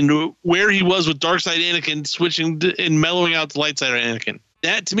between where he was with Darkside Anakin switching and mellowing out the light side Anakin.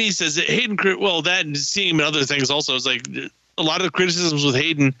 That to me says that Hayden, well, that and seeing him in other things also is like a lot of the criticisms with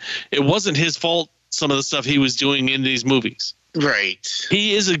Hayden, it wasn't his fault, some of the stuff he was doing in these movies. Right.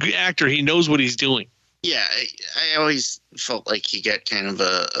 He is a good actor. He knows what he's doing. Yeah, I always felt like he got kind of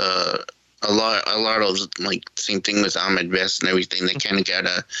a lot of like same thing with Ahmed Best and everything. They kind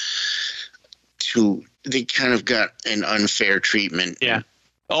of got an unfair treatment. Yeah,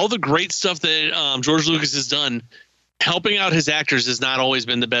 all the great stuff that George Lucas has done, helping out his actors has not always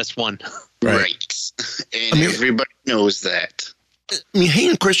been the best one. Right. And everybody knows that. I mean,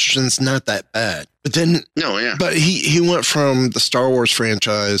 Hayden Christensen's not that bad, but then but he went from the Star Wars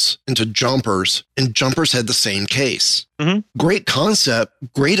franchise into Jumpers, and Jumpers had the same case. Mm-hmm. Great concept,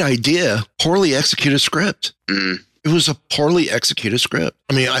 great idea, poorly executed script. It was a poorly executed script.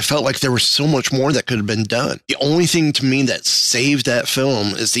 I mean, I felt like there was so much more that could have been done. The only thing to me that saved that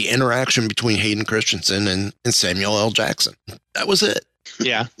film is the interaction between Hayden Christensen and Samuel L. Jackson. That was it.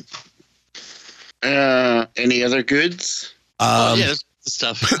 Yeah. Any other goods? There's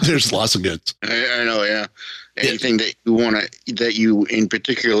stuff. There's lots of goods. I know, yeah. Anything that you in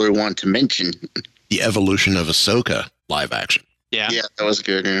particular want to mention? The evolution of Ahsoka live action. Yeah, that was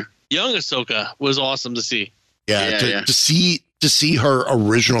good. Yeah. Young Ahsoka was awesome to see. To see her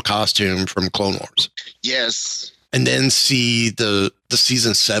original costume from Clone Wars. Yes. And then see the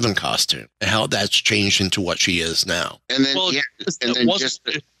season 7 costume and how that's changed into what she is now. And then just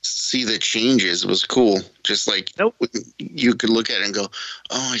to see the changes was cool. Just like you could look at it and go,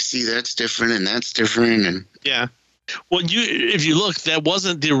 "Oh, I see that's different and that's different." And yeah, well, if you look, that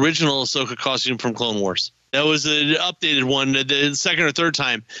wasn't the original Ahsoka costume from Clone Wars. That was an updated one, the second or third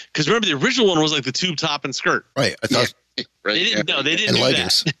time. Because remember, the original one was like the tube top and skirt. Right. I thought. Right, they didn't. No, they didn't and do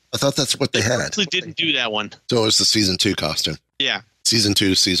leggings. that. I thought that's what they had. Actually, didn't do that one. So it was the season 2 costume. Yeah. Season 2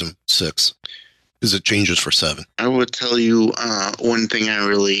 to season 6. because it changes for 7. I would tell you one thing I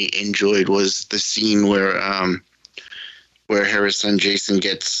really enjoyed was the scene where Hera's son Jason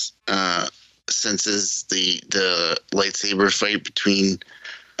gets senses the lightsaber fight between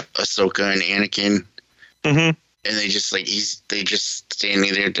Ahsoka and Anakin. Mm-hmm. And they just they just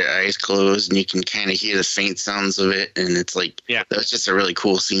standing there with their eyes closed, and you can kind of hear the faint sounds of it, and it's like, that was just a really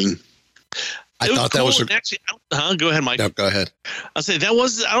cool scene. I thought that was actually. Go ahead, Mike. No, go ahead. I'll say that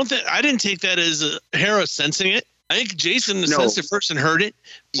was. I didn't take that as Hera sensing it. I think Jason sensed it first and heard it.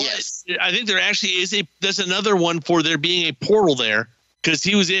 Yes, I think there actually is there's another one for there being a portal there, because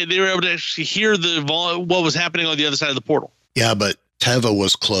they were able to actually hear what was happening on the other side of the portal. Yeah, but Teva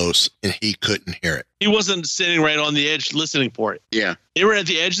was close and he couldn't hear it. He wasn't sitting right on the edge listening for it. Yeah. They were at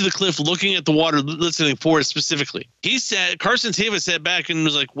the edge of the cliff looking at the water, listening for it specifically. Carson Teva sat back and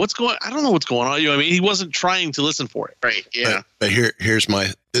was like, I don't know what's going on. I mean, he wasn't trying to listen for it. Right, yeah. But here's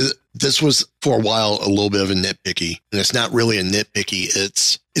this was for a while a little bit of a nitpicky, and it's not really a nitpicky.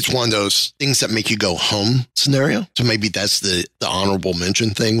 It's one of those things that make you go scenario. So maybe that's the honorable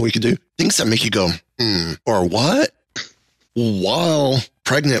mention thing we could do. Things that make you go, or what? While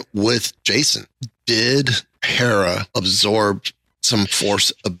pregnant with Jason, did Hera absorb some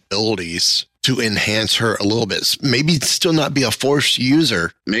Force abilities to enhance her a little bit? Maybe still not be a Force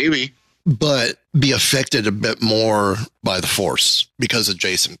user. Maybe. But be affected a bit more by the Force because of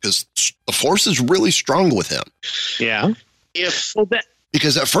Jason, because the Force is really strong with him. Yeah.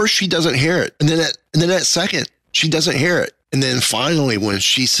 Because at first she doesn't hear it. And then at second, she doesn't hear it. And then finally, when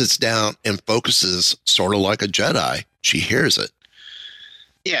she sits down and focuses sort of like a Jedi, she hears it.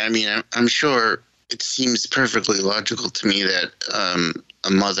 Yeah, I mean, I'm sure it seems perfectly logical to me that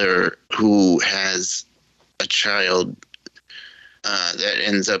a mother who has a child that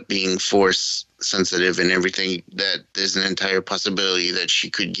ends up being Force sensitive and everything, that there's an entire possibility that she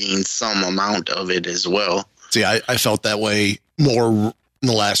could gain some amount of it as well. See, I felt that way more in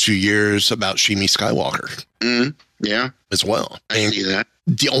the last few years about Shmi Skywalker. Yeah. As well. I see that.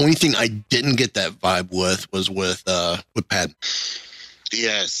 The only thing I didn't get that vibe with was with Padme.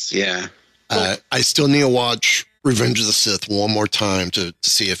 Yes, yeah. I still need to watch Revenge of the Sith one more time to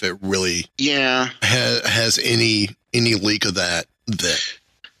see if it really has any leak of that.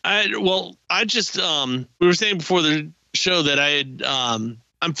 I just we were saying before the show that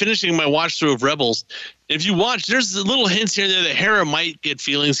I'm finishing my watch through of Rebels. If you watch, there's little hints here and there that Hera might get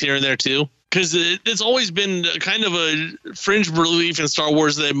feelings here and there too. Because it's always been kind of a fringe belief in Star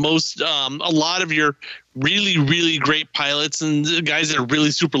Wars that a lot of your really, really great pilots and the guys that are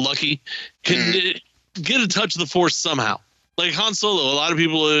really super lucky can get a touch of the Force somehow. Like Han Solo, a lot of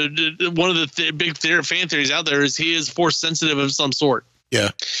people, one of the big fan theories out there is he is Force sensitive of some sort. Yeah.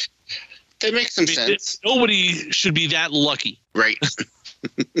 That makes some sense. Nobody should be that lucky. Right.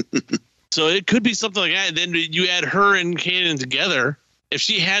 So it could be something like that. And then you add her and Kanan together. If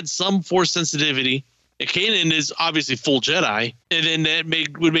she had some Force sensitivity, Kanan is obviously full Jedi, and then that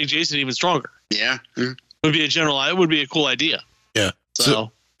would make Jason even stronger. Yeah. It would be a cool idea. Yeah.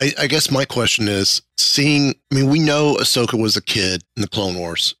 So I guess my question is we know Ahsoka was a kid in the Clone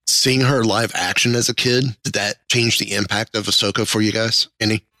Wars. Seeing her live action as a kid, did that change the impact of Ahsoka for you guys?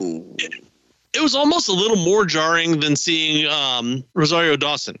 Any? It was almost a little more jarring than seeing Rosario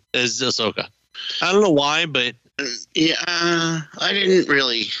Dawson as Ahsoka. I don't know why, but yeah, I didn't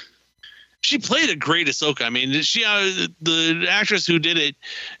really. She played a great Ahsoka. I mean, the actress who did it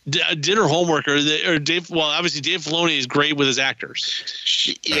did her homework, or Dave. Well, obviously Dave Filoni is great with his actors.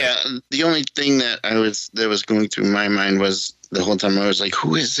 The only thing that was going through my mind was the whole time I was like,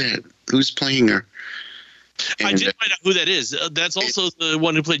 "Who is that? Who's playing her?" And I did find out who that is. That's also the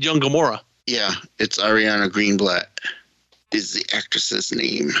one who played young Gamora. Yeah, it's Ariana Greenblatt is the actress's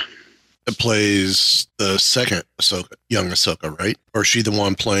name. It plays the second Ahsoka, young Ahsoka, right? Or is she the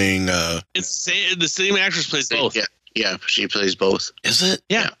one playing? It's the same actress plays both. Yeah, she plays both. Is it?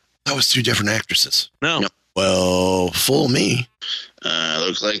 Yeah. That was 2 different actresses. No. Well, fool me.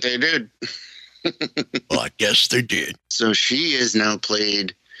 Looks like they did. Well, I guess they did. So she has now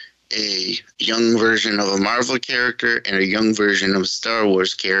played a young version of a Marvel character and a young version of a Star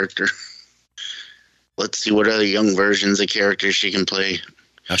Wars character. Let's see what other young versions of characters she can play.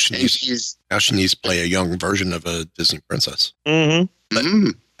 Now she needs to play a young version of a Disney princess. Mm-hmm. But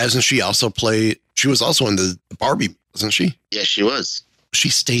hasn't she also played? She was also in the Barbie, wasn't she? Yeah, she was. Was she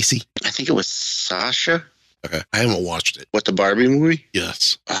Stacy? I think it was Sasha. Okay, I haven't watched it. What, the Barbie movie?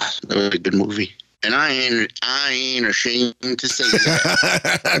 Yes. That was a good movie. And I ain't ashamed to say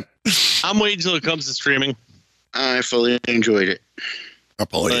that. I'm waiting until it comes to streaming. I fully enjoyed it.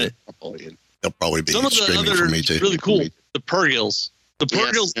 They'll probably be some of the streaming other for me too. Really cool. The Purgils. The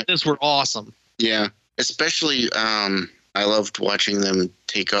Purgils in this were awesome. Yeah, especially I loved watching them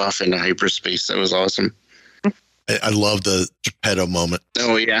take off into hyperspace. That was awesome. I love the Geppetto moment.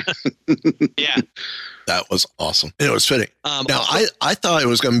 Oh yeah, Yeah. That was awesome. It was fitting. Now, Also- I thought it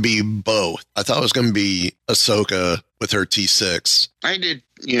was going to be both. I thought it was going to be Ahsoka with her T6 I did.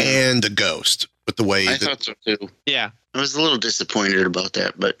 Yeah, and the Ghost with the way I that, thought so too. yeah. I was a little disappointed about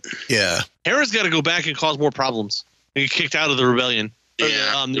that, but yeah. Hera's got to go back and cause more problems. And get kicked out of the rebellion.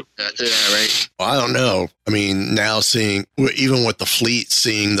 yeah, The- right. Well, I don't know. I mean, now seeing, even with the fleet,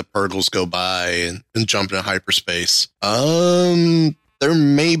 seeing the Purgles go by and jump into hyperspace, there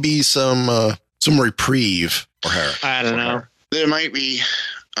may be some reprieve for her. I don't know. There might be,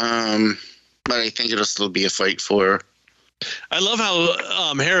 but I think it'll still be a fight for her. I love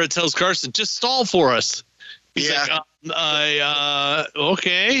how Hera tells Carson, just stall for us. He's Yeah. like,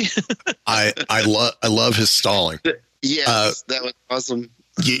 okay. I love his stalling. Yes, that was awesome.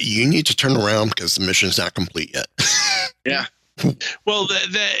 You need to turn around because the mission's not complete yet. Yeah. Well,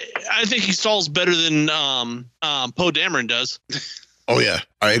 I think he stalls better than Poe Dameron does. Oh yeah,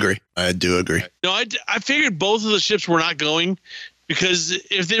 I agree. I do agree. No, I figured both of the ships were not going because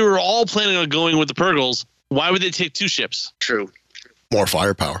if they were all planning on going with the Purgles, why would they take two ships? True. More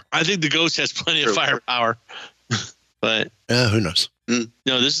firepower. I think the Ghost has plenty True. of firepower. But Yeah, who knows? no,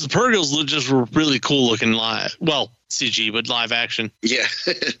 this is the Purgles just were really cool looking live. Well, CG, but live action. Yeah.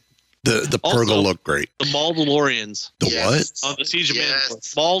 The Also- Purgle looked great. The Maldalorians. The Yes. On the Siege of Yes.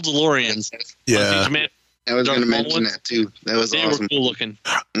 Mandalore. Maldalorians. On Siege Yeah. of Mandalore. I was Darth going to Maul mention ones? that too. That was They awesome. were cool looking.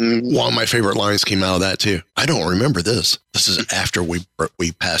 One of my favorite lines came out of that too. I don't remember this. This is after we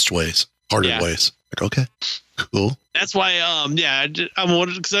passed ways, parted Yeah. ways. Like, okay, cool. That's why, I'm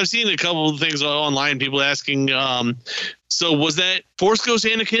wondering because I've seen a couple of things online. People asking, so was that Force Ghost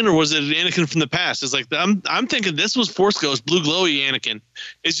Anakin or was it Anakin from the past? It's like I'm thinking this was Force Ghost, blue glowy Anakin.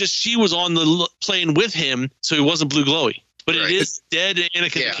 It's just she was on the plane with him, so he wasn't blue glowy. But Right. it is dead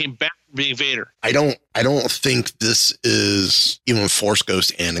Anakin Yeah. that came back from being Vader. I don't think this is even Force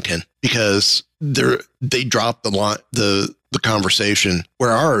Ghost Anakin because they dropped the conversation.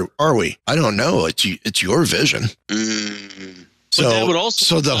 Where are we? I don't know. It's your vision. But that would also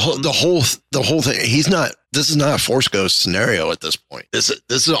So the whole thing. This is not a Force Ghost scenario at this point. This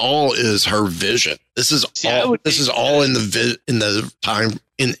is all is her vision. This is See, I all. would This think is all in the time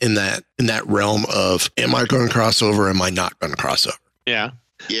in that realm of am I going to cross over? Am I not going to cross over? Yeah.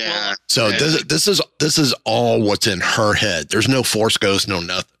 Yeah. So this is all what's in her head. There's no Force Ghost, no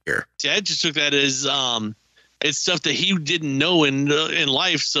nothing here. See, I just took that as it's stuff that he didn't know in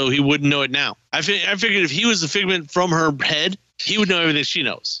life, so he wouldn't know it now. I figured if he was a figment from her head, he would know everything she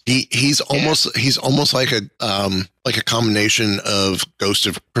knows. He's almost like a combination of Ghost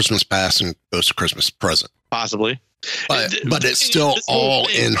of Christmas Past and Ghost of Christmas Present. Possibly. But it's still This whole all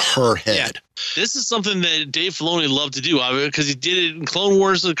thing- in her head. This is something that Dave Filoni loved to do because he did it in Clone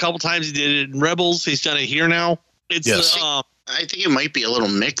Wars a couple times. He did it in Rebels. He's done it here now. It's Yes. I think it might be a little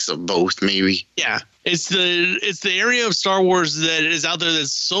mix of both, maybe. yeah. It's the area of Star Wars that is out there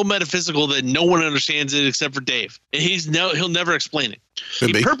that's so metaphysical that no one understands it except for Dave. And he'll never explain it. Could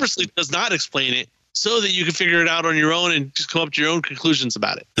He be. purposely does not explain it so that you can figure it out on your own and just come up to your own conclusions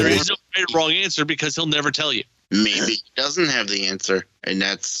about it. There Could be. is no right or wrong answer because he'll never tell you. Maybe he doesn't have the answer, and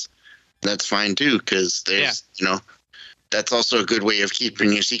that's fine too, because there's that's also a good way of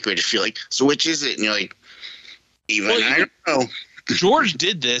keeping your secret. If you're like, so which is it? And you're like, I don't know. George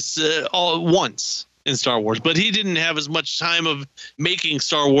did this all once in Star Wars, but he didn't have as much time of making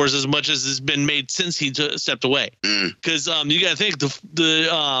Star Wars as much as has been made since he stepped away. Because you got to think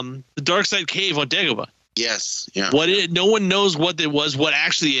the Dark Side Cave on Dagobah. Yes, yeah, No one knows what it was, what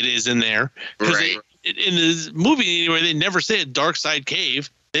actually it is in there. Because right. in the movie anyway, they never say a Dark Side Cave.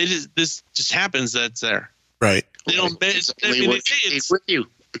 This just happens that's there. Right. They don't. It's I only mean, they what say you it's take with you.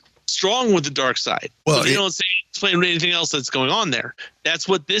 strong with the dark side. Well, But they it- don't explain anything else that's going on there. That's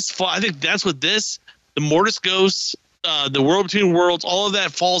what I think that's what the Mortis Ghosts, the World Between Worlds, all of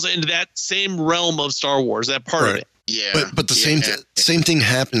that falls into that same realm of Star Wars, that part of Right. it. Yeah, But the yeah. same thing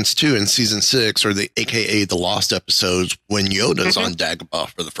happens too in season 6 or the AKA the Lost episodes when Yoda's on Dagobah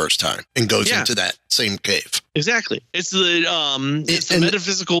for the first time and goes Yeah. into that same cave. Exactly. It's the And-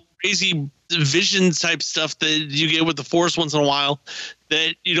 metaphysical, crazy vision type stuff that you get with the Force once in a while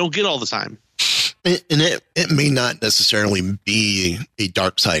that you don't get all the time. And it may not necessarily be a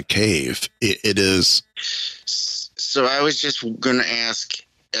dark side cave. It is. So I was just going to ask,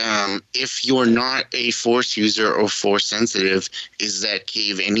 if you're not a Force user or Force sensitive, is that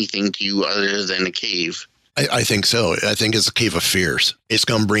cave anything to you other than a cave? I think so. I think it's a cave of fears. It's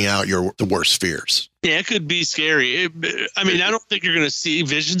going to bring out the worst fears. Yeah, it could be scary. I mean, I don't think you're going to see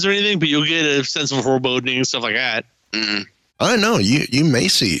visions or anything, but you'll get a sense of foreboding and stuff like that. Mm. I don't know. You may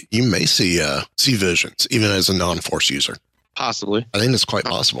see visions even as a non-Force user. Possibly. I think it's quite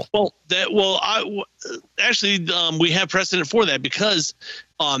possible. Actually, we have precedent for that because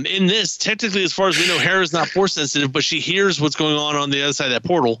in this, technically, as far as we know, Hera's not Force sensitive, but she hears what's going on the other side of that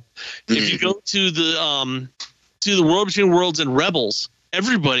portal. Mm-hmm. If you go to the World Between Worlds and Rebels,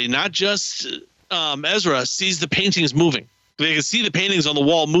 everybody, not just Ezra, sees the paintings moving. They can see the paintings on the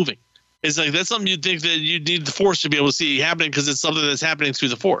wall moving. It's like that's something you'd think that you'd need the Force to be able to see happening because it's something that's happening through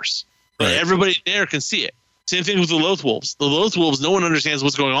the Force. Right. Everybody there can see it. Same thing with the Loth Wolves. The Loth Wolves, no one understands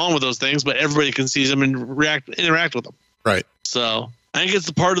what's going on with those things, but everybody can see them and interact with them. Right. So I think it's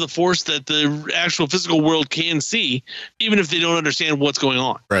the part of the Force that the actual physical world can see, even if they don't understand what's going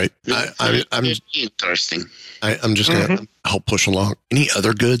on. Right. I'm interesting. I'm just going to help push along. Any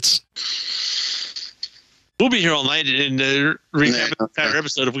other goods? We'll be here all night and recap the entire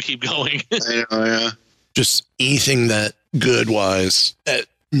episode if we keep going. I know, yeah. Just anything that good-wise that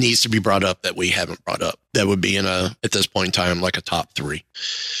needs to be brought up that we haven't brought up. That would be at this point in time, like a top 3.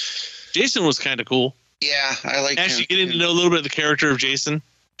 Jason was kind of cool. Yeah, I like actually getting to know a little bit of the character of Jason.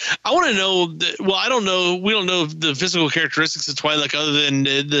 I want to know. I don't know. We don't know the physical characteristics of Twi'lek other than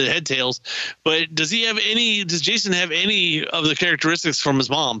the head tails. But does Jason have any of the characteristics from his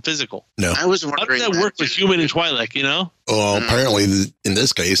mom? Physical? No. I was wondering. How does that work with human and Twi'lek? You know? Well, apparently in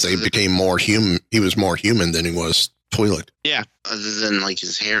this case, they became more human. He was more human than he was Twi'lek. Yeah. Other than like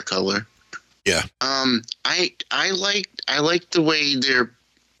his hair color. Yeah. I like the way they're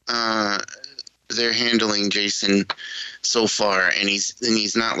handling Jason so far, and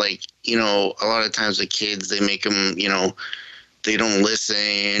he's not like, you know, a lot of times the kids, they make him, you know, they don't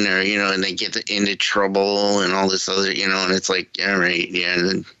listen, or, you know, and they get into trouble and all this other, you know, and it's like, all right,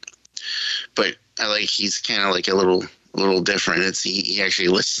 yeah. But I like he's kind of like a little different. He actually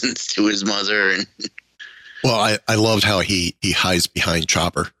listens to his mother. And well, I loved how he hides behind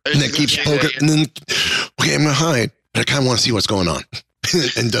Chopper and then keeps poking, and then okay, I'm gonna hide, but I kind of want to see what's going on,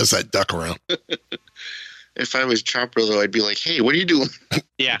 and does that duck around. If I was Chopper, though, I'd be like, "Hey, what are you doing?"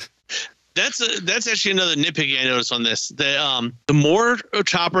 Yeah, that's actually another nitpicky I noticed on this. The more of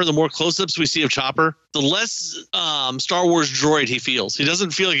Chopper, the more close-ups we see of Chopper, the less Star Wars droid he feels. He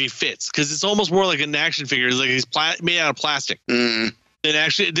doesn't feel like he fits because it's almost more like an action figure. It's like he's made out of plastic. Mm. And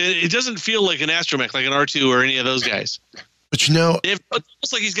actually, it doesn't feel like an astromech, like an R2 or any of those guys. But you know, it's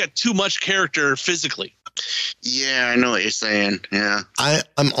almost like he's got too much character physically. Yeah, I know what you're saying. Yeah,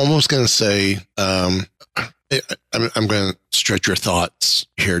 I'm almost going to say, I'm going to stretch your thoughts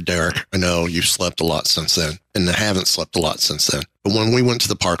here, Derek. I know you've slept a lot since then, and I haven't slept a lot since then. But when we went to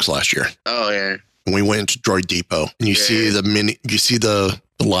the parks last year, and we went into Droid Depot, and you see the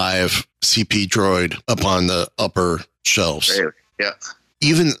live CP droid up on the upper shelves. Yeah.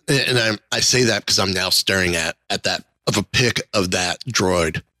 Even, and I say that because I'm now staring at that of a pic of that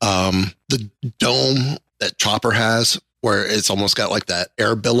droid. The dome that Chopper has, where it's almost got like that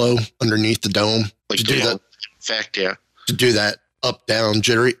air billow underneath the dome. Like to do that, fact, yeah. To do that up down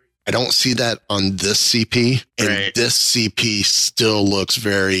jittery. I don't see that on this CP, and right. This CP still looks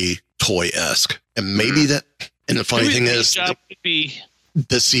very toy-esque. And maybe that. And the funny thing is,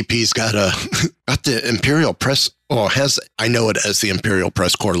 this CP's got the Imperial Press. Well, I know it as the Imperial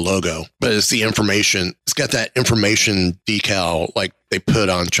Press Corps logo, but it's the information. It's got that information decal like they put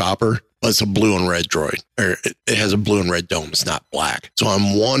on Chopper, but it's a blue and red droid, or it has a blue and red dome. It's not black. So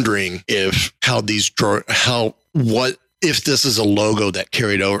I'm wondering if if this is a logo that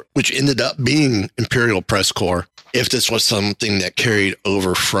carried over, which ended up being Imperial Press Corps, if this was something that carried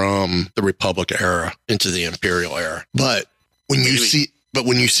over from the Republic era into the Imperial era. But when you see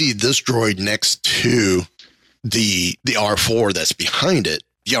this droid next to the R4 that's behind it,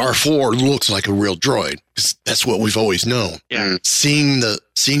 the R4 looks like a real droid because that's what we've always known. Yeah. Seeing the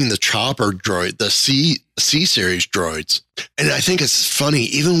Chopper droid, the C series droids, and I think it's funny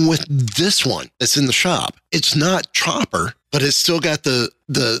even with this one that's in the shop. It's not Chopper, but it's still got the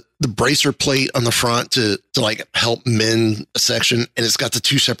bracer plate on the front to like help mend a section, and it's got the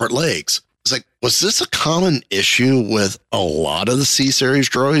 2 separate legs. It's like, was this a common issue with a lot of the C-series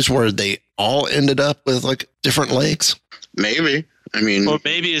droids where they all ended up with like different legs? Maybe. I mean, or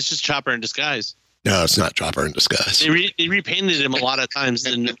maybe it's just Chopper in disguise. No, it's not Chopper in disguise. They repainted him a lot of times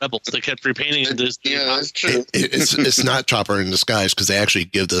in Rebels. They kept repainting him. Yeah, that's true. It's not Chopper in disguise because they actually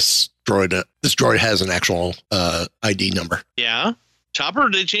give this droid this droid has an actual ID number. Yeah, Chopper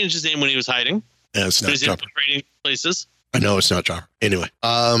did change his name when he was hiding. Yeah, it's not Chopper. Infiltrating places. I know it's not Chopper. Anyway,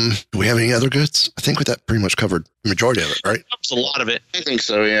 do we have any other goods? I think that pretty much covered the majority of it, right? That's a lot of it. I think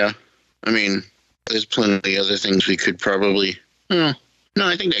so, yeah. I mean, there's plenty of other things we could probably... no,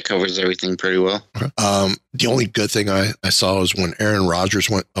 I think that covers everything pretty well. Okay. The only good thing I saw was when Aaron Rodgers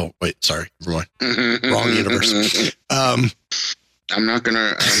went... Oh, wait, sorry. Never mind. Wrong universe. I'm not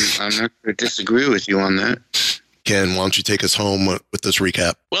gonna disagree with you on that. Ken, why don't you take us home with this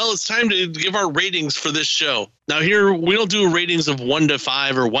recap? Well, it's time to give our ratings for this show. Now, here we don't do ratings of 1 to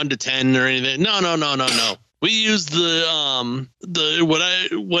 5 or 1 to 10 or anything. No. We use what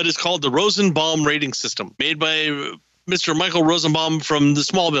is called the Rosenbaum rating system, made by Mr. Michael Rosenbaum from the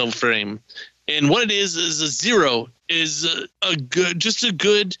Smallville fame. And what it is a 0 is a good,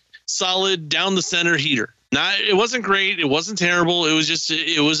 solid, down the center heater. It wasn't great. It wasn't terrible. It was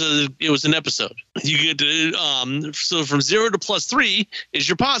an episode. You get to so from 0 to +3 is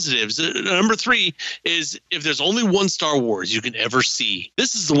your positives. Number 3 is if there's only one Star Wars you can ever see,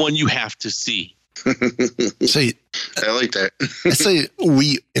 this is the one you have to see. See, I like that. I say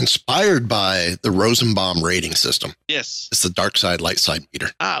we inspired by the Rosenbaum rating system. Yes, it's the dark side, light side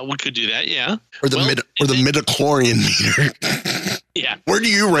meter. We could do that. Yeah, or the midichlorian meter. Yeah. Where do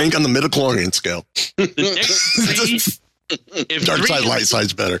you rank on the midichlorian scale? If dark side, light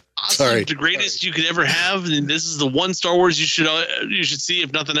side's better. Awesome, Sorry, the greatest you could ever have, and this is the one Star Wars you should see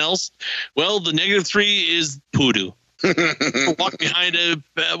if nothing else. Well, the -3 is poodoo. Walk behind a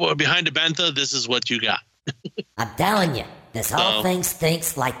bantha. This is what you got. I'm telling you, this whole thing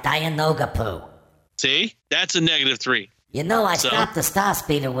stinks like Dianoga poo. See, that's a -3. You know, I stopped a star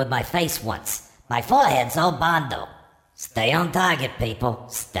speeder with my face once. My forehead's all bondo. Stay on target, people.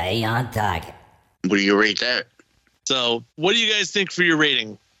 Stay on target. What do you rate that? So, what do you guys think for your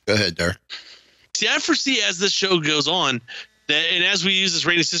rating? Go ahead, Derek. See, I foresee as this show goes on, and as we use this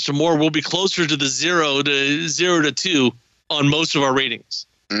rating system more, we'll be closer to the 0 to 2 on most of our ratings.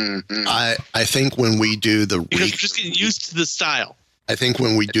 Mm-hmm. I think when we do the because we're just getting used to the style. I think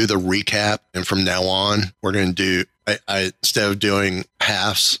when we do the recap, and from now on, we're going to do instead of doing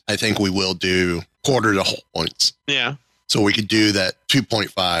halves, I think we will do quarter to whole points. Yeah. So we could do that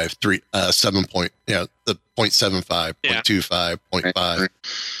 2.5, 3, 7 point, the 0.75, 0.25, 0.5.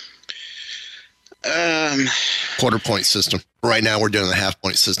 Quarter point system. Right now we're doing the half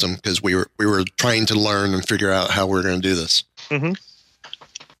point system because we were trying to learn and figure out how we're going to do this. Mm-hmm.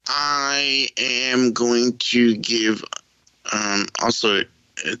 I am going to give also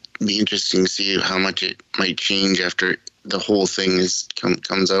it'd be interesting to see how much it might change after the whole thing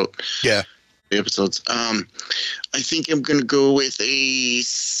comes out. Yeah. The episodes. I think I'm going to go with a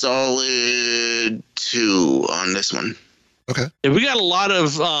solid 2 on this one. Okay. Yeah, we got a lot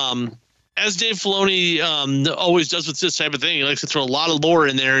of as Dave Filoni always does with this type of thing, he likes to throw a lot of lore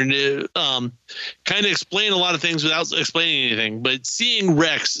in there and kind of explain a lot of things without explaining anything. But seeing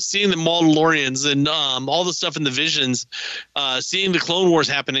Rex, seeing the Mandalorians, and all the stuff in the visions, seeing the Clone Wars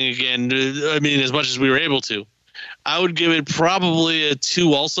happening again, I mean, as much as we were able to, I would give it probably a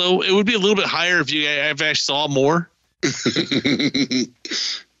 2 also. It would be a little bit higher if you actually saw more. But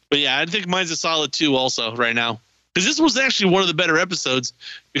yeah, I think mine's a solid 2 also right now. Because this was actually one of the better episodes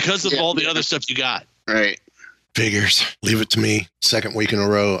because of all the other stuff you got. Right. Figures. Leave it to me. Second week in a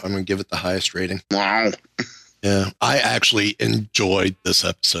row, I'm going to give it the highest rating. Wow. Yeah. I actually enjoyed this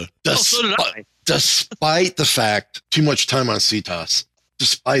episode. So did I. Despite the fact, too much time on CTOS.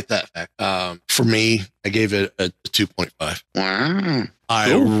 Despite that fact, for me, I gave it a 2.5. Wow.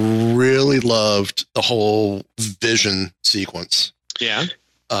 I really loved the whole vision sequence. Yeah.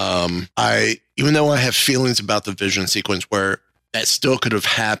 Even though I have feelings about the vision sequence where that still could have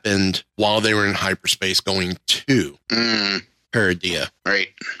happened while they were in hyperspace going to Paradia.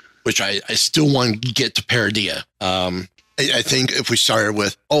 Right. Which I still want to get to Paradia. I think if we started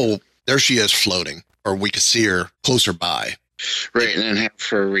with, there she is floating, or we could see her closer by. Right, and then have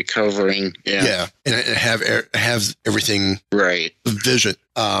her recovering. Yeah, and have everything right. Vision.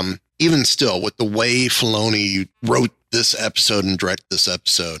 Even still, with the way Filoni wrote this episode and directed this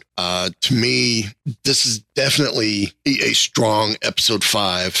episode, to me, this is definitely a strong episode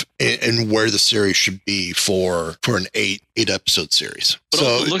 5 and where the series should be for an 8 episode series. But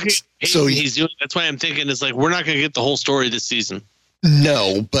also look at he's doing. That's why I'm thinking it's like we're not going to get the whole story this season.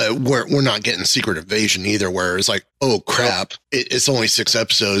 No, but we're not getting Secret Invasion either, where it's like, oh crap, it's only 6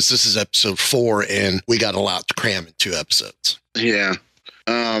 episodes. This is episode 4, and we got a lot to cram in 2 episodes. Yeah.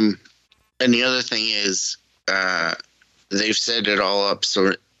 And the other thing is, they've set it all up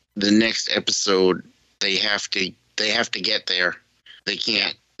so the next episode they have to get there. They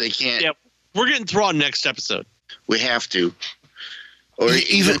can't. Yeah, we're getting Thrawn next episode. We have to, or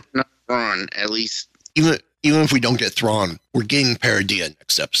even not Thrawn, at least. even if we don't get Thrawn, we're getting Paradia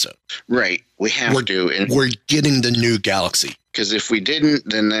next episode. Right. We have to. And we're getting the new galaxy. because if we didn't,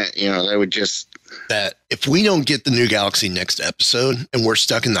 then that would just that if we don't get the new galaxy next episode and we're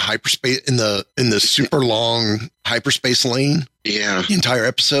stuck in the hyperspace in the super long hyperspace lane the entire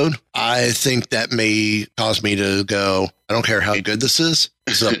episode, I think that may cause me to go, I don't care how good this is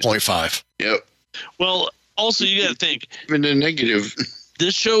a 0.5. Yep. Well, also you got to think even the negative.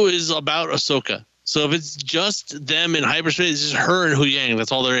 This show is about Ahsoka. So if it's just them in hyperspace, it's just her and Hu Yang.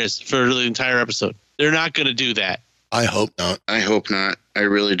 That's all there is for the entire episode. They're not going to do that. I hope not. I hope not. I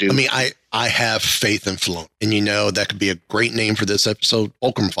really do. I mean, I have faith in Filoni. And that could be a great name for this episode.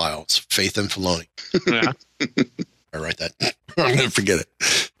 Fulcrum Files, Faith in Filoni. Yeah. I write that. I'm going to forget it.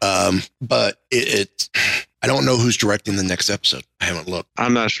 But it's I don't know who's directing the next episode. I haven't looked.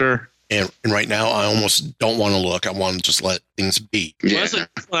 I'm not sure. And right now, I almost don't want to look. I want to just let things be. Yeah.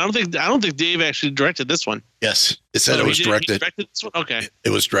 Well, I don't think Dave actually directed this one. Yes, it said it was directed. He directed this one? Okay. It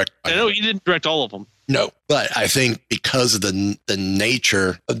was directed. I know you didn't direct all of them. No, but I think because of the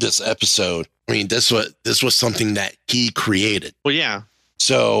nature of this episode, I mean, this was something that he created. Well, yeah.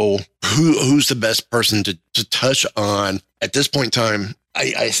 So who's the best person to touch on at this point in time?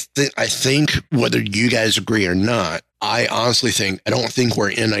 I think whether you guys agree or not, I honestly think I don't think we're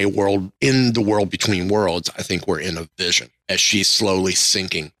in the world between worlds. I think we're in a vision as she's slowly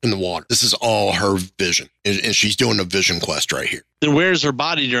sinking in the water. This is all her vision, and she's doing a vision quest right here. Then where's her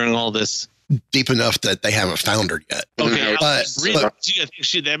body during all this? Deep enough that they haven't found her yet. Okay, but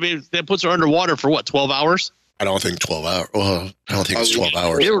that puts her underwater for what, 12 hours? I don't think 12 hours. Well, I don't think it's 12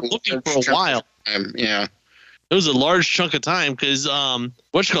 hours. They were looking for a while. Yeah. It was a large chunk of time because,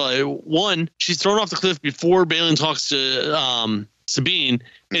 one, she's thrown off the cliff before Balin talks to Sabine,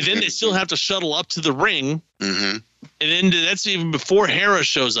 and then they still have to shuttle up to the ring. Mm-hmm. And then that's even before Hera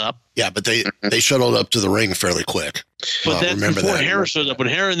shows up. Yeah, but they shuttled up to the ring fairly quick. But that's before Hera shows up. When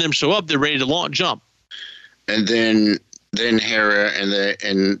Hera and them show up, they're ready to jump. And then Hera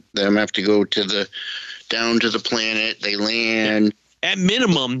and them have to go down to the planet. They land. At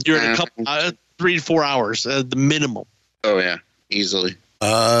minimum, you're in a couple 3 to 4 hours at the minimum. Oh yeah, easily.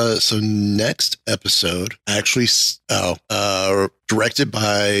 So next episode, actually, directed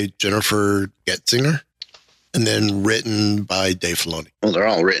by Jennifer Getzinger, and then written by Dave Filoni. Well, they're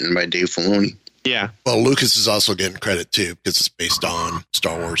all written by Dave Filoni. Yeah. Well, Lucas is also getting credit too because it's based on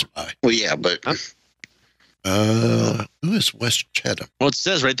Star Wars. Well, yeah, but who is Wes Chatham? Well, it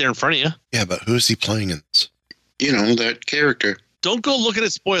says right there in front of you. Yeah, but who is he playing in this? That character. Don't go looking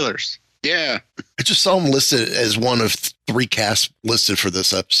at spoilers. Yeah. I just saw him listed as one of 3 casts listed for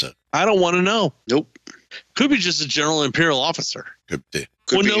this episode. I don't want to know. Nope. Could be just a general Imperial officer. Could be.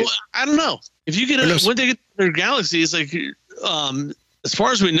 No, I don't know. If you get when they get their galaxy, it's like, as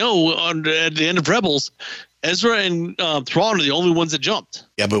far as we know, at the end of Rebels, Ezra and Thrawn are the only ones that jumped.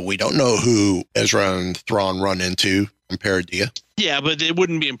 Yeah, but we don't know who Ezra and Thrawn run into on Paradia. Yeah, but it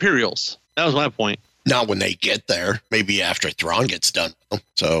wouldn't be Imperials. That was my point. Not when they get there. Maybe after Thrawn gets done.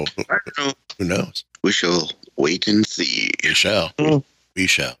 So who knows? We shall wait and see. We shall. We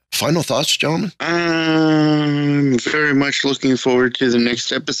shall. Final thoughts, gentlemen? I'm very much looking forward to the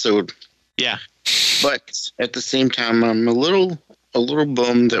next episode. Yeah. But at the same time, I'm a little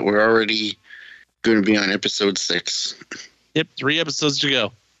bummed that we're already going to be on episode 6. Yep, 3 episodes to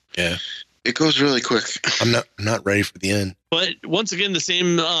go. Yeah. It goes really quick. I'm not ready for the end. But once again, the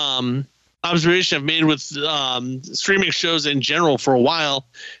same observation I've made with streaming shows in general for a while.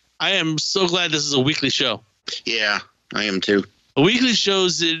 I am so glad this is a weekly show. Yeah, I am too. A weekly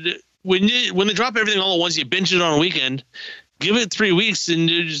shows when they drop everything all at once, you binge it on a weekend. Give it 3 weeks, and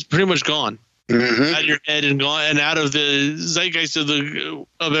you're just pretty much gone out of your head and gone and out of the zeitgeist of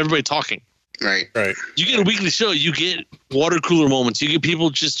everybody talking. Right. You get a weekly show, you get water cooler moments. You get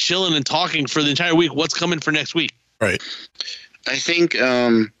people just chilling and talking for the entire week. What's coming for next week? Right. I think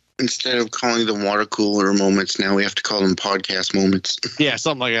instead of calling them water cooler moments, now we have to call them podcast moments. Yeah,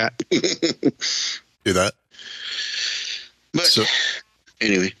 something like that. Do that. But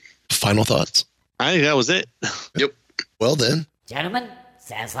anyway. Final thoughts? I think that was it. Yep. Well then. Gentlemen,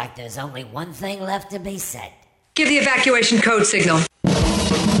 sounds like there's only one thing left to be said. Give the evacuation code signal. All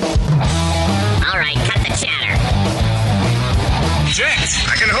right, cut the chatter. Jet,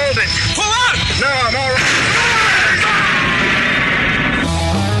 I can hold it. Pull out! No, I'm all right.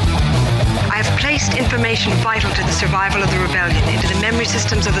 I have placed information vital to the survival of the rebellion into the memory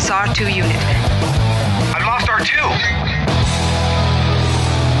systems of this R2 unit. I've lost R2.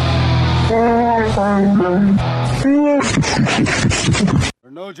 There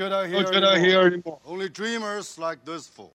are no Jedi here anymore. Only dreamers like this fool.